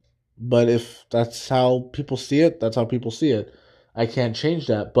 But if that's how people see it, that's how people see it. I can't change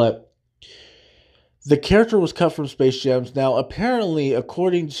that. But the character was cut from Space Jams. Now, apparently,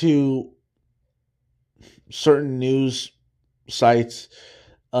 according to certain news sites,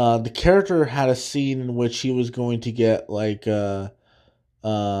 the character had a scene in which he was going to get like he was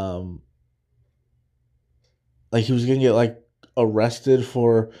going to get like arrested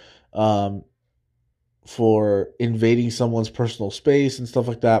for invading someone's personal space and stuff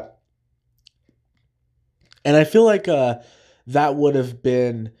like that. And I feel like that would have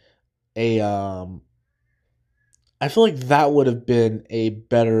been a I feel like that would have been a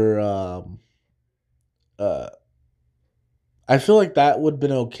better I feel like that would have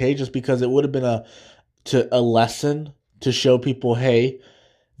been okay, just because it would have been a lesson to show people, hey,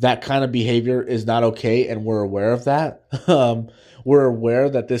 that kind of behavior is not okay, and we're aware of that. We're aware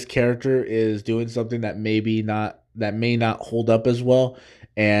that this character is doing something that may not hold up as well,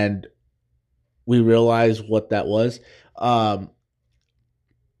 and we realize what that was. But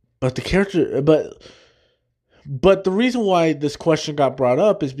the character, but the reason why this question got brought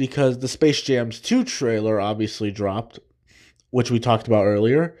up is because the Space Jams 2 trailer obviously dropped, which we talked about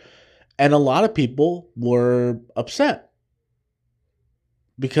earlier, and a lot of people were upset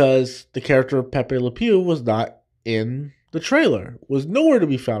because the character of Pepe Le Pew was not in the trailer, was nowhere to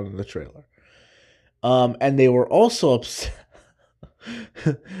be found in the trailer. And they were also upset.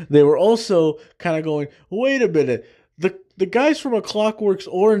 They were also kind of going, wait a minute, the guys from A Clockwork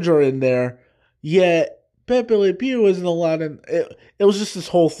Orange are in there, yet Pepe Le Pew isn't allowed in. It was just this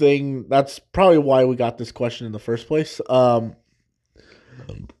whole thing. That's probably why we got this question in the first place.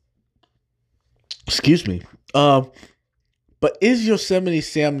 Excuse me. But is Yosemite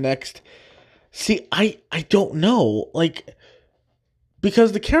Sam next? See, I don't know. Like,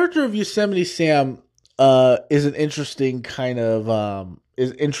 because the character of Yosemite Sam is an interesting kind of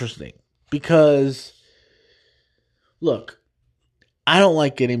is interesting because, look, I don't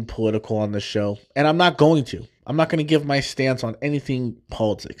like getting political on the show, and I'm not going to. I'm not going to give my stance on anything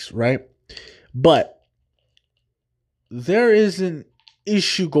politics, right? But there is an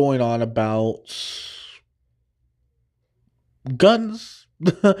issue going on about guns.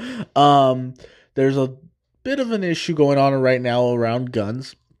 There's a bit of an issue going on right now around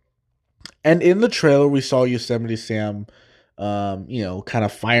guns. And in the trailer, we saw Yosemite Sam, kind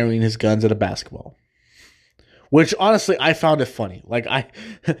of firing his guns at a basketball. Which, honestly, I found it funny. Like,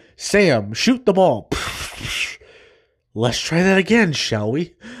 Sam, shoot the ball. Let's try that again, shall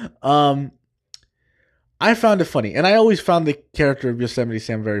we? I found it funny. And I always found the character of Yosemite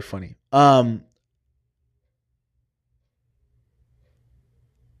Sam very funny.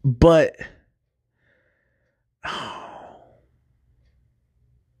 But...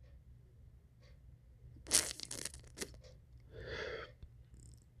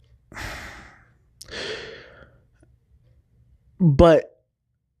 But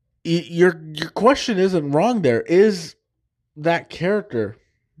your question isn't wrong there. Is that character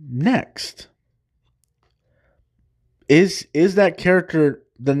next? Is that character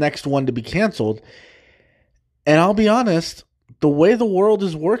the next one to be canceled? And I'll be honest, the way the world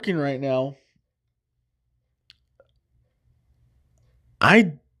is working right now,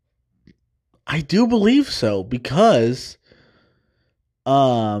 I do believe so, because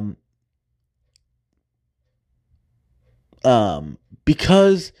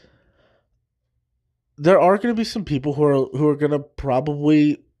because there are going to be some people who are going to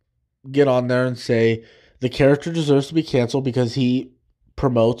probably get on there and say the character deserves to be canceled because he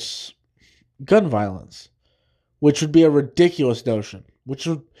promotes gun violence, which would be a ridiculous notion.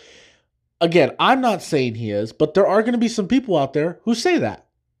 Again, I'm not saying he is, but there are going to be some people out there who say that.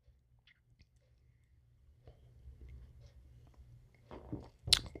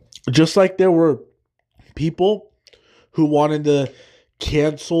 Just like there were people who wanted to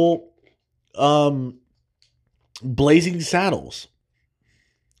cancel Blazing Saddles.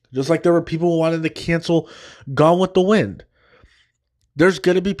 Just like there were people who wanted to cancel Gone with the Wind. There's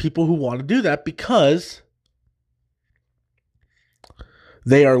going to be people who want to do that because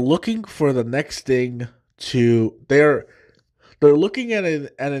they are looking for the next thing to... They're looking at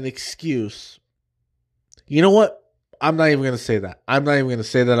an excuse. You know what? I'm not even going to say that. I'm not even going to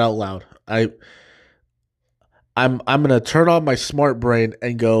say that out loud. I'm going to turn on my smart brain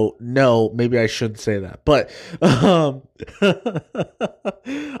and go, no, maybe I shouldn't say that. But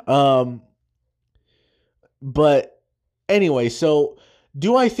but anyway, so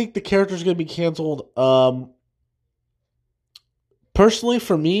do I think the character is going to be canceled? Personally,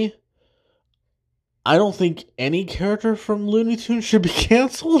 for me, I don't think any character from Looney Tunes should be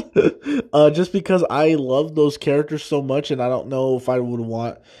canceled. Just because I love those characters so much, and I don't know if I would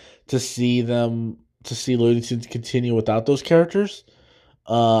want to see Looney Tunes continue without those characters.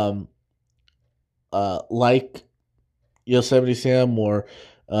 Like Yosemite Sam or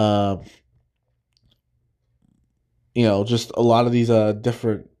just a lot of these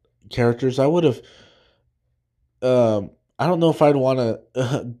different characters. I would have I don't know if I'd want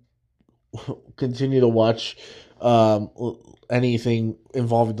to continue to watch anything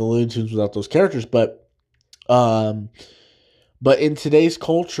involving the Looney Tunes without those characters, but in today's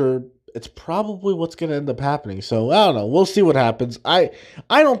culture, it's probably what's going to end up happening. So I don't know. We'll see what happens. I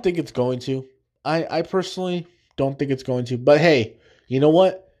don't think it's going to. I personally don't think it's going to. But hey, you know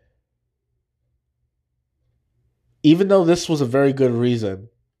what? Even though this was a very good reason,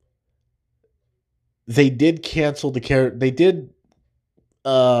 they did cancel the character. They did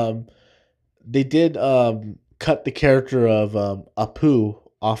cut the character of Apu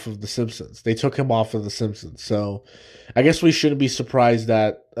off of The Simpsons. They took him off of The Simpsons. So I guess we shouldn't be surprised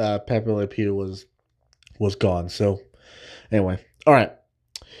that Pepe Le Pew was gone. So anyway, all right.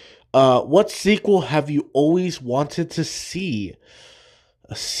 What sequel have you always wanted to see?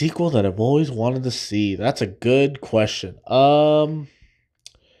 A sequel that I've always wanted to see. That's a good question. I'm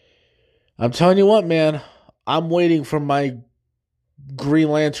telling you what, man. I'm waiting for my Green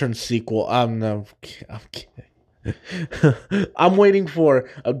Lantern sequel. I'm kidding. I'm waiting for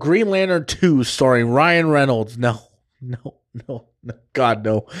a Green Lantern 2 starring Ryan Reynolds. No. God,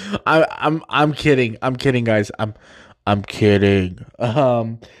 no. I'm kidding. I'm kidding, guys. I'm kidding.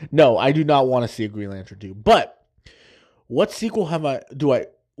 No, I do not want to see a Green Lantern 2. But what sequel do I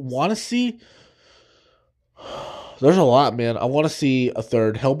want to see? There's a lot, man. I want to see a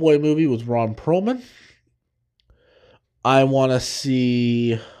third Hellboy movie with Ron Perlman. I want to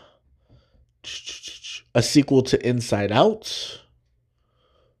see a sequel to Inside Out.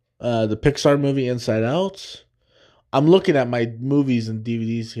 The Pixar movie Inside Out. I'm looking at my movies and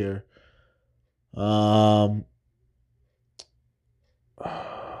DVDs here.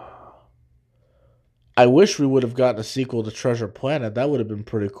 I wish we would have gotten a sequel to Treasure Planet. That would have been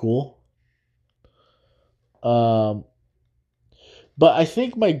pretty cool. But I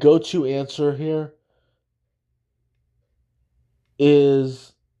think my go-to answer here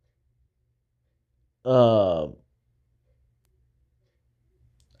is I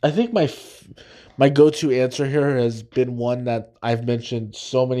think my go-to answer here has been one that I've mentioned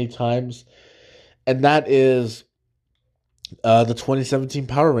so many times, and that is the 2017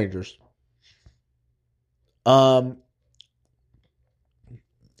 Power Rangers. That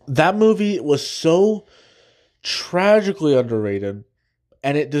movie was so tragically underrated,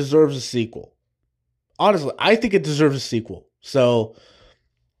 and it deserves a sequel. Honestly, I think it deserves a sequel. So,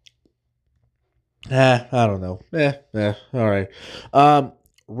 I don't know. All right.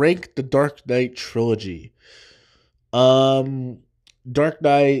 Rank the Dark Knight trilogy. Dark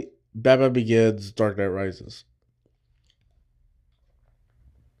Knight, Batman Begins, Dark Knight Rises.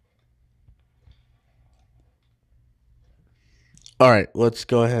 All right, let's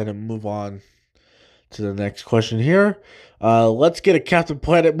go ahead and move on to the next question here. Let's get a Captain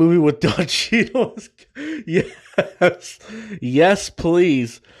Planet movie with Don Cheadle. Yes,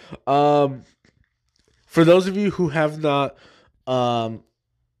 please. For those of you who have not,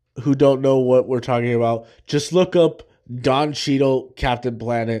 who don't know what we're talking about, just look up Don Cheadle, Captain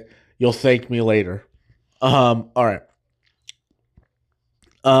Planet. You'll thank me later. All right.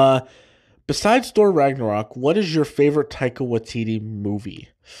 Besides Thor Ragnarok, what is your favorite Taika Waititi movie?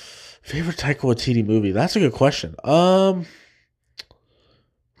 Favorite Taika Waititi movie? That's a good question. Wow.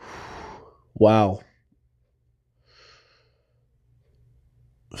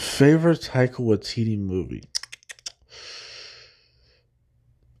 Favorite Taika Waititi movie?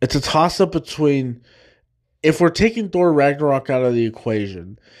 It's a toss-up between... If we're taking Thor Ragnarok out of the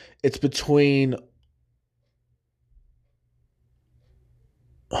equation, it's between...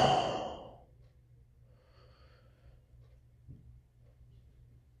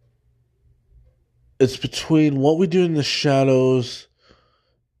 It's between What We Do in the Shadows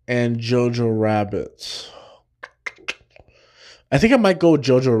and Jojo Rabbit. I think I might go with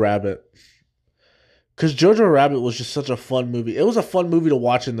Jojo Rabbit. Because Jojo Rabbit was just such a fun movie. It was a fun movie to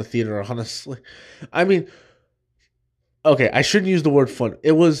watch in the theater, honestly. I mean, okay, I shouldn't use the word fun.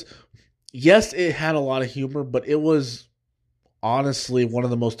 It was, yes, it had a lot of humor, but it was honestly one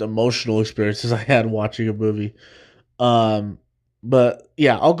of the most emotional experiences I had watching a movie. But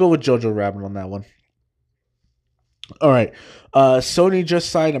yeah, I'll go with Jojo Rabbit on that one. All right. Sony just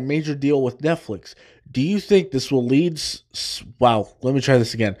signed a major deal with Netflix. Do you think this will lead... Wow, let me try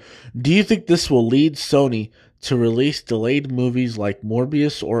this again. Do you think this will lead Sony to release delayed movies like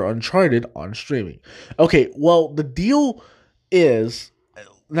Morbius or Uncharted on streaming? Okay, well, the deal is...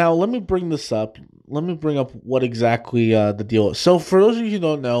 Now, let me bring this up. Let me bring up what exactly the deal is. So, for those of you who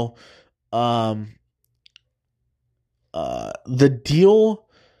don't know, the deal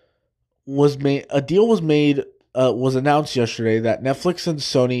was made... A deal was made... was announced yesterday that Netflix and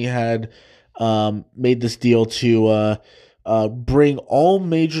Sony had made this deal to bring all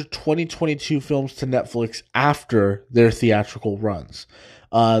major 2022 films to Netflix after their theatrical runs.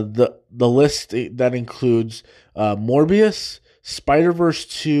 The list that includes Morbius, Spider-Verse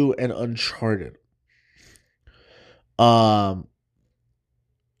 2, and Uncharted. And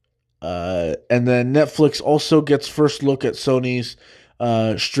then Netflix also gets first look at Sony's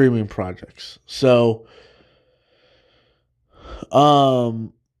streaming projects. So,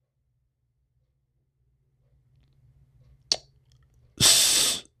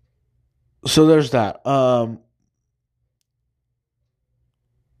 so there's that.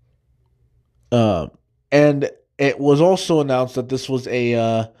 And it was also announced that this was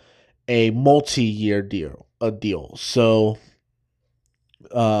a multi-year deal. So,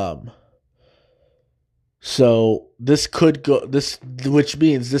 so this could go which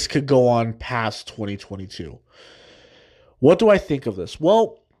means this could go on past 2022. What do I think of this?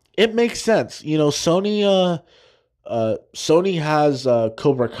 Well, it makes sense. You know, Sony has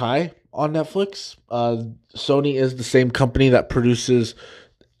Cobra Kai on Netflix. Sony is the same company that produces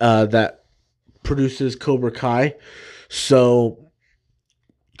Cobra Kai. So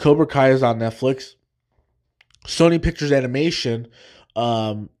Cobra Kai is on Netflix. Sony Pictures Animation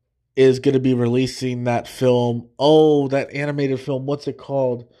is going to be releasing that film. Oh, that animated film. What's it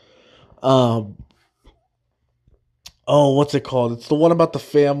called? What's it called? It's the one about the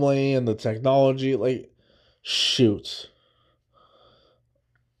family and the technology. Like, shoot.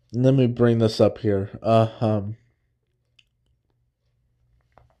 Let me bring this up here.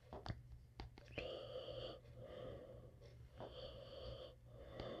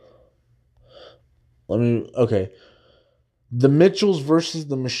 Okay. The Mitchells versus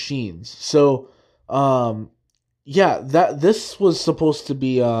the Machines. So, this was supposed to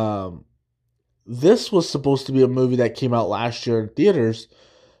be a movie that came out last year in theaters.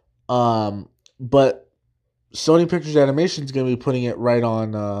 But Sony Pictures Animation is going to be putting it right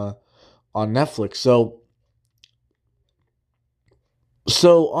on Netflix.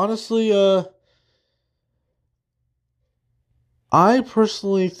 So honestly, I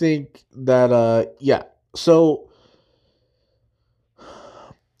personally think that So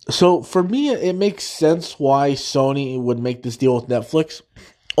for me, it makes sense why Sony would make this deal with Netflix.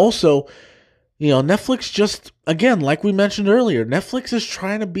 Also, you know, Netflix just, again, like we mentioned earlier, Netflix is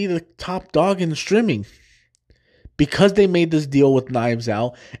trying to be the top dog in streaming because they made this deal with Knives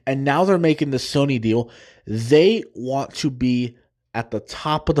Out, and now they're making the Sony deal. They want to be at the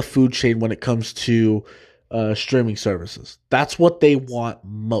top of the food chain when it comes to streaming services. That's what they want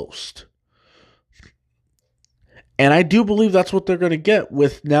most. And I do believe that's what they're going to get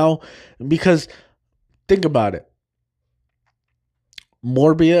with now, because think about it.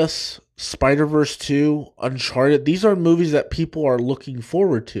 Morbius, Spider-Verse 2, Uncharted, these are movies that people are looking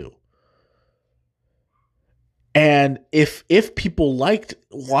forward to. And if people liked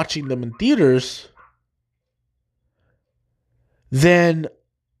watching them in theaters, then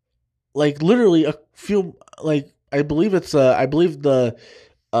like literally a few, like I believe the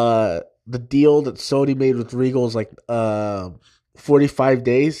deal that Sony made with Regal is like 45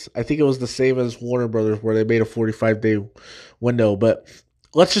 days. I think it was the same as Warner Brothers, where they made a 45-day window. But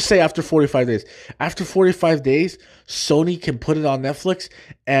let's just say after 45 days. After 45 days, Sony can put it on Netflix,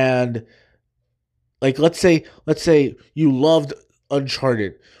 and like let's say you loved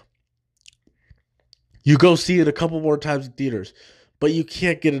Uncharted. You go see it a couple more times in theaters, but you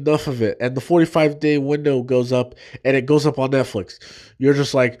can't get enough of it. And the 45-day window goes up, and it goes up on Netflix. You're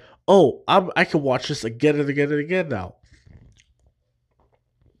just like, oh, I can watch this again and again and again now.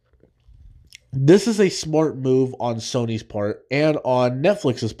 This is a smart move on Sony's part and on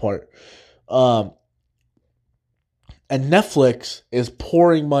Netflix's part. And Netflix is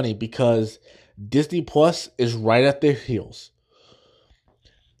pouring money because Disney Plus is right at their heels.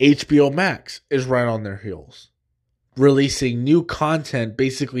 HBO Max is right on their heels, releasing new content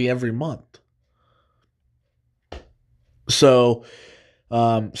basically every month. So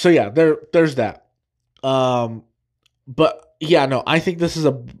yeah, there's that. But yeah, no, I think this is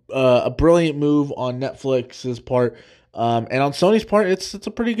a brilliant move on Netflix's part, and on Sony's part, it's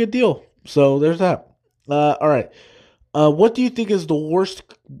a pretty good deal. So there's that. All right, what do you think is the worst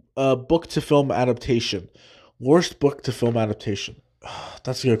book to film adaptation? Worst book to film adaptation.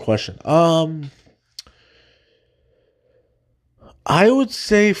 That's a good question. I would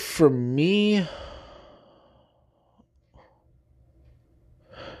say for me,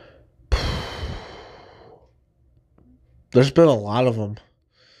 there's been a lot of them.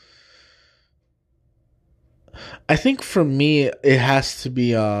 I think for me, it has to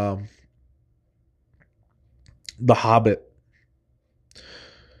be The Hobbit.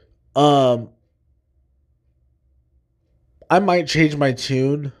 I might change my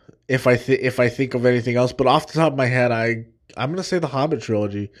tune if I think of anything else, but off the top of my head, I'm gonna say the Hobbit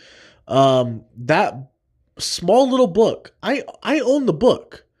trilogy. That small little book, I own the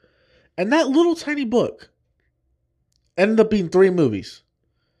book, and that little tiny book ended up being 3 movies.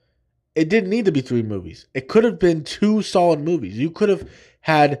 It didn't need to be 3 movies. It could have been 2 solid movies. You could have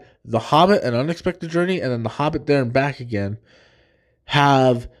had The Hobbit: An Unexpected Journey, and then The Hobbit There and Back Again.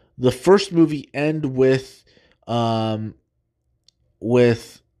 Have the first movie end with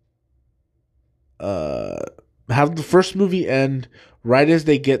have the first movie end right as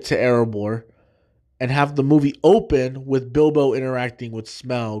they get to Erebor, and have the movie open with Bilbo interacting with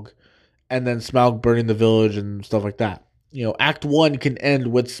Smaug, and then Smaug burning the village and stuff like that. You know, Act 1 can end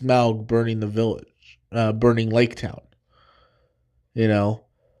with Smaug burning the village, burning Lake Town. You know,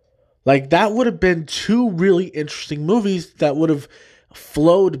 like that would have been 2 really interesting movies that would have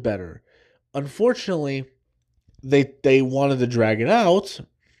flowed better. Unfortunately, they wanted to drag it out,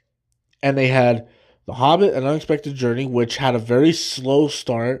 and they had The Hobbit: An Unexpected Journey, which had a very slow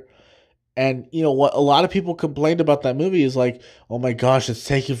start. And you know what? A lot of people complained about that movie is like, oh my gosh, it's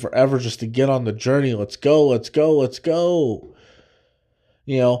taking forever just to get on the journey. Let's go, let's go, let's go.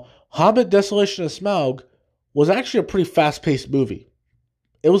 You know, Hobbit: Desolation of Smaug was actually a pretty fast-paced movie.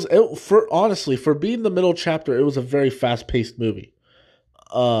 For being the middle chapter, it was a very fast-paced movie.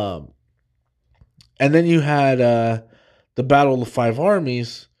 And then you had the Battle of the Five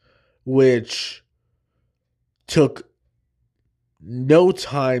Armies, which took no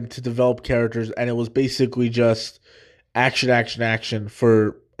time to develop characters, and it was basically just action, action, action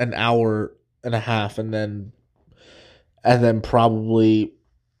for an hour and a half, and then probably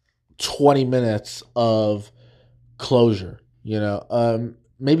 20 minutes of closure. You know,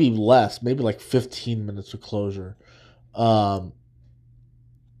 maybe less, maybe like 15 minutes of closure.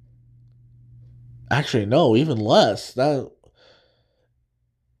 Actually, no, even less. That,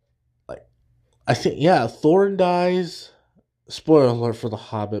 like, I think, yeah, Thorin dies. Spoiler alert for The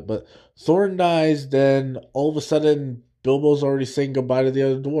Hobbit, but Thorin dies, then all of a sudden Bilbo's already saying goodbye to the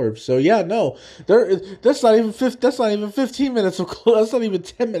other dwarves. So yeah, no, that's not even 15 minutes of that's not even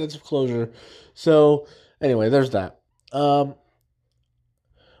 10 minutes of closure. So anyway, there's that.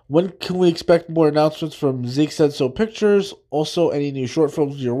 When can we expect more announcements from Zeke Said So Pictures? Also, any new short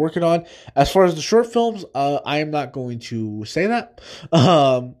films you're working on? As far as the short films, I am not going to say that.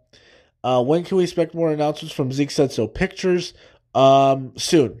 When can we expect more announcements from Zeke Said So Pictures?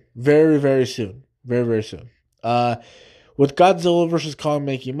 Soon. Very, very soon. Very, very soon. With Godzilla vs. Kong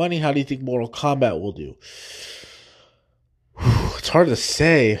making money, how do you think Mortal Kombat will do? It's hard to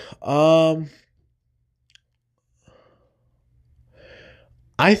say.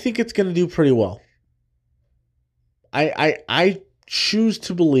 I think it's going to do pretty well. I choose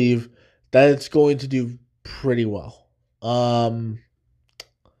to believe that it's going to do pretty well.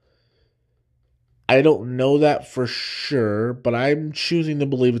 I don't know that for sure, but I'm choosing to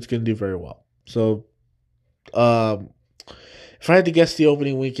believe it's going to do very well. So, if I had to guess the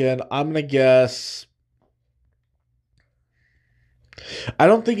opening weekend, I'm going to guess. I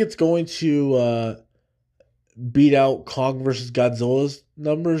don't think it's going to beat out Kong versus Godzilla's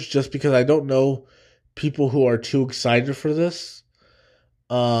numbers, just because I don't know people who are too excited for this.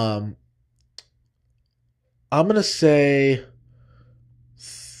 I'm going to say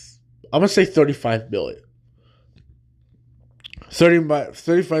I'm gonna say 35 million.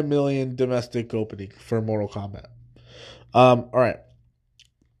 35 million domestic opening for Mortal Kombat. All right.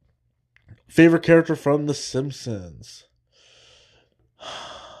 Favorite character from The Simpsons.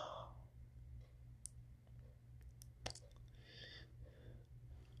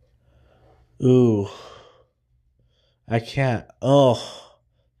 Ooh. I can't. Oh,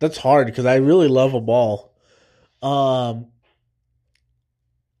 that's hard because I really love them all. Um,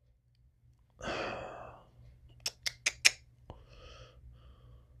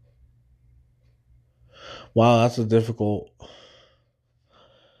 wow, that's a difficult.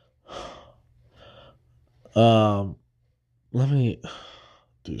 Um, Let me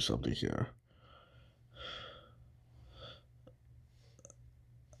do something here.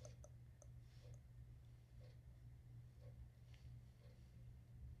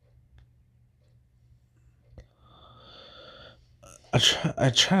 I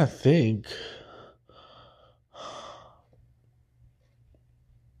try to think.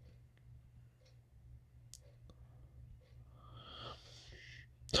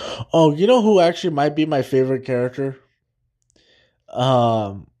 Oh, you know who actually might be my favorite character?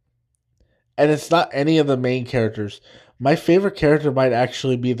 Um, and it's not any of the main characters. My favorite character might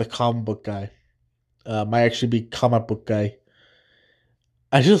actually be the comic book guy. Might actually be comic book guy.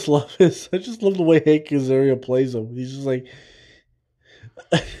 I just love his. I just love the way Hank Azaria plays him. He's just like,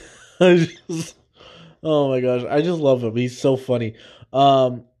 I just, oh my gosh, I just love him. He's so funny.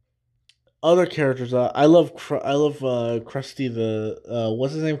 Um, Other characters, I love Krusty the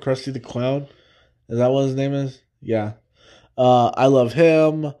what's his name? Krusty the Clown. Is that what his name is? Yeah. I love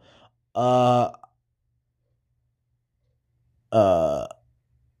him. Uh, uh,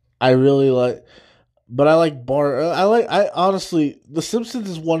 I really like, but I like Bart. I honestly, The Simpsons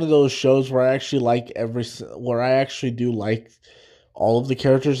is one of those shows where I actually like where I actually do like all of the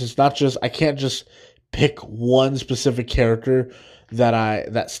characters. It's not just I can't just pick one specific character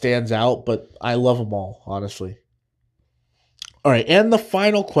that stands out, but I love them all, honestly. All right, and the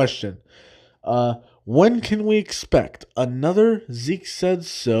final question. When can we expect another Zeke Said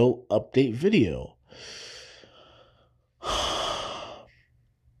So update video?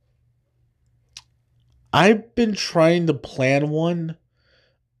 I've been trying to plan one.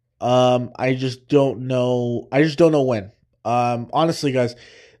 I just don't know. I just don't know when. Honestly, guys,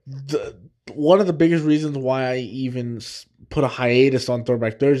 one of the biggest reasons why I even put a hiatus on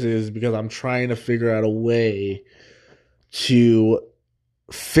Throwback Thursday is because I'm trying to figure out a way to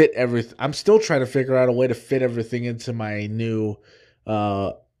fit everything. I'm still trying to figure out a way to fit everything into my new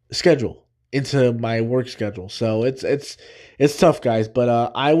schedule, into my work schedule. So it's tough, guys.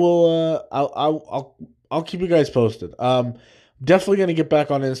 But I will. I'll keep you guys posted. Definitely gonna get back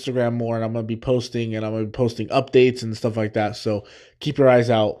on Instagram more, and I'm gonna be posting, updates and stuff like that. So keep your eyes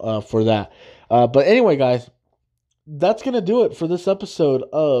out for that. But anyway, guys, that's gonna do it for this episode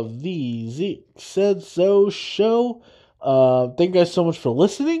of the Zeke Said So Show. Thank you guys so much for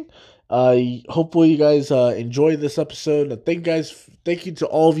listening. Hopefully you guys enjoyed this episode. Thank you to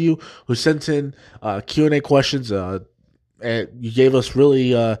all of you who sent in Q&A questions. And you gave us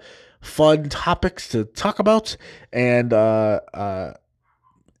really fun topics to talk about, and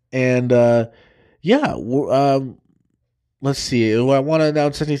yeah. Let's see. Do I want to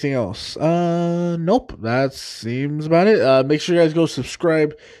announce anything else? Nope. That seems about it. Make sure you guys go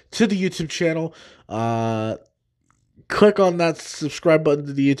subscribe to the YouTube channel. Click on that subscribe button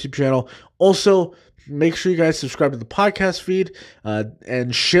to the YouTube channel. Also, make sure you guys subscribe to the podcast feed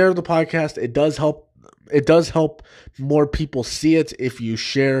and share the podcast. It does help. It does help more people see it if you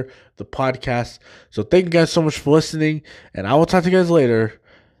share the podcast. So thank you guys so much for listening, and I will talk to you guys later.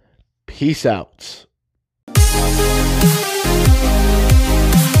 Peace out.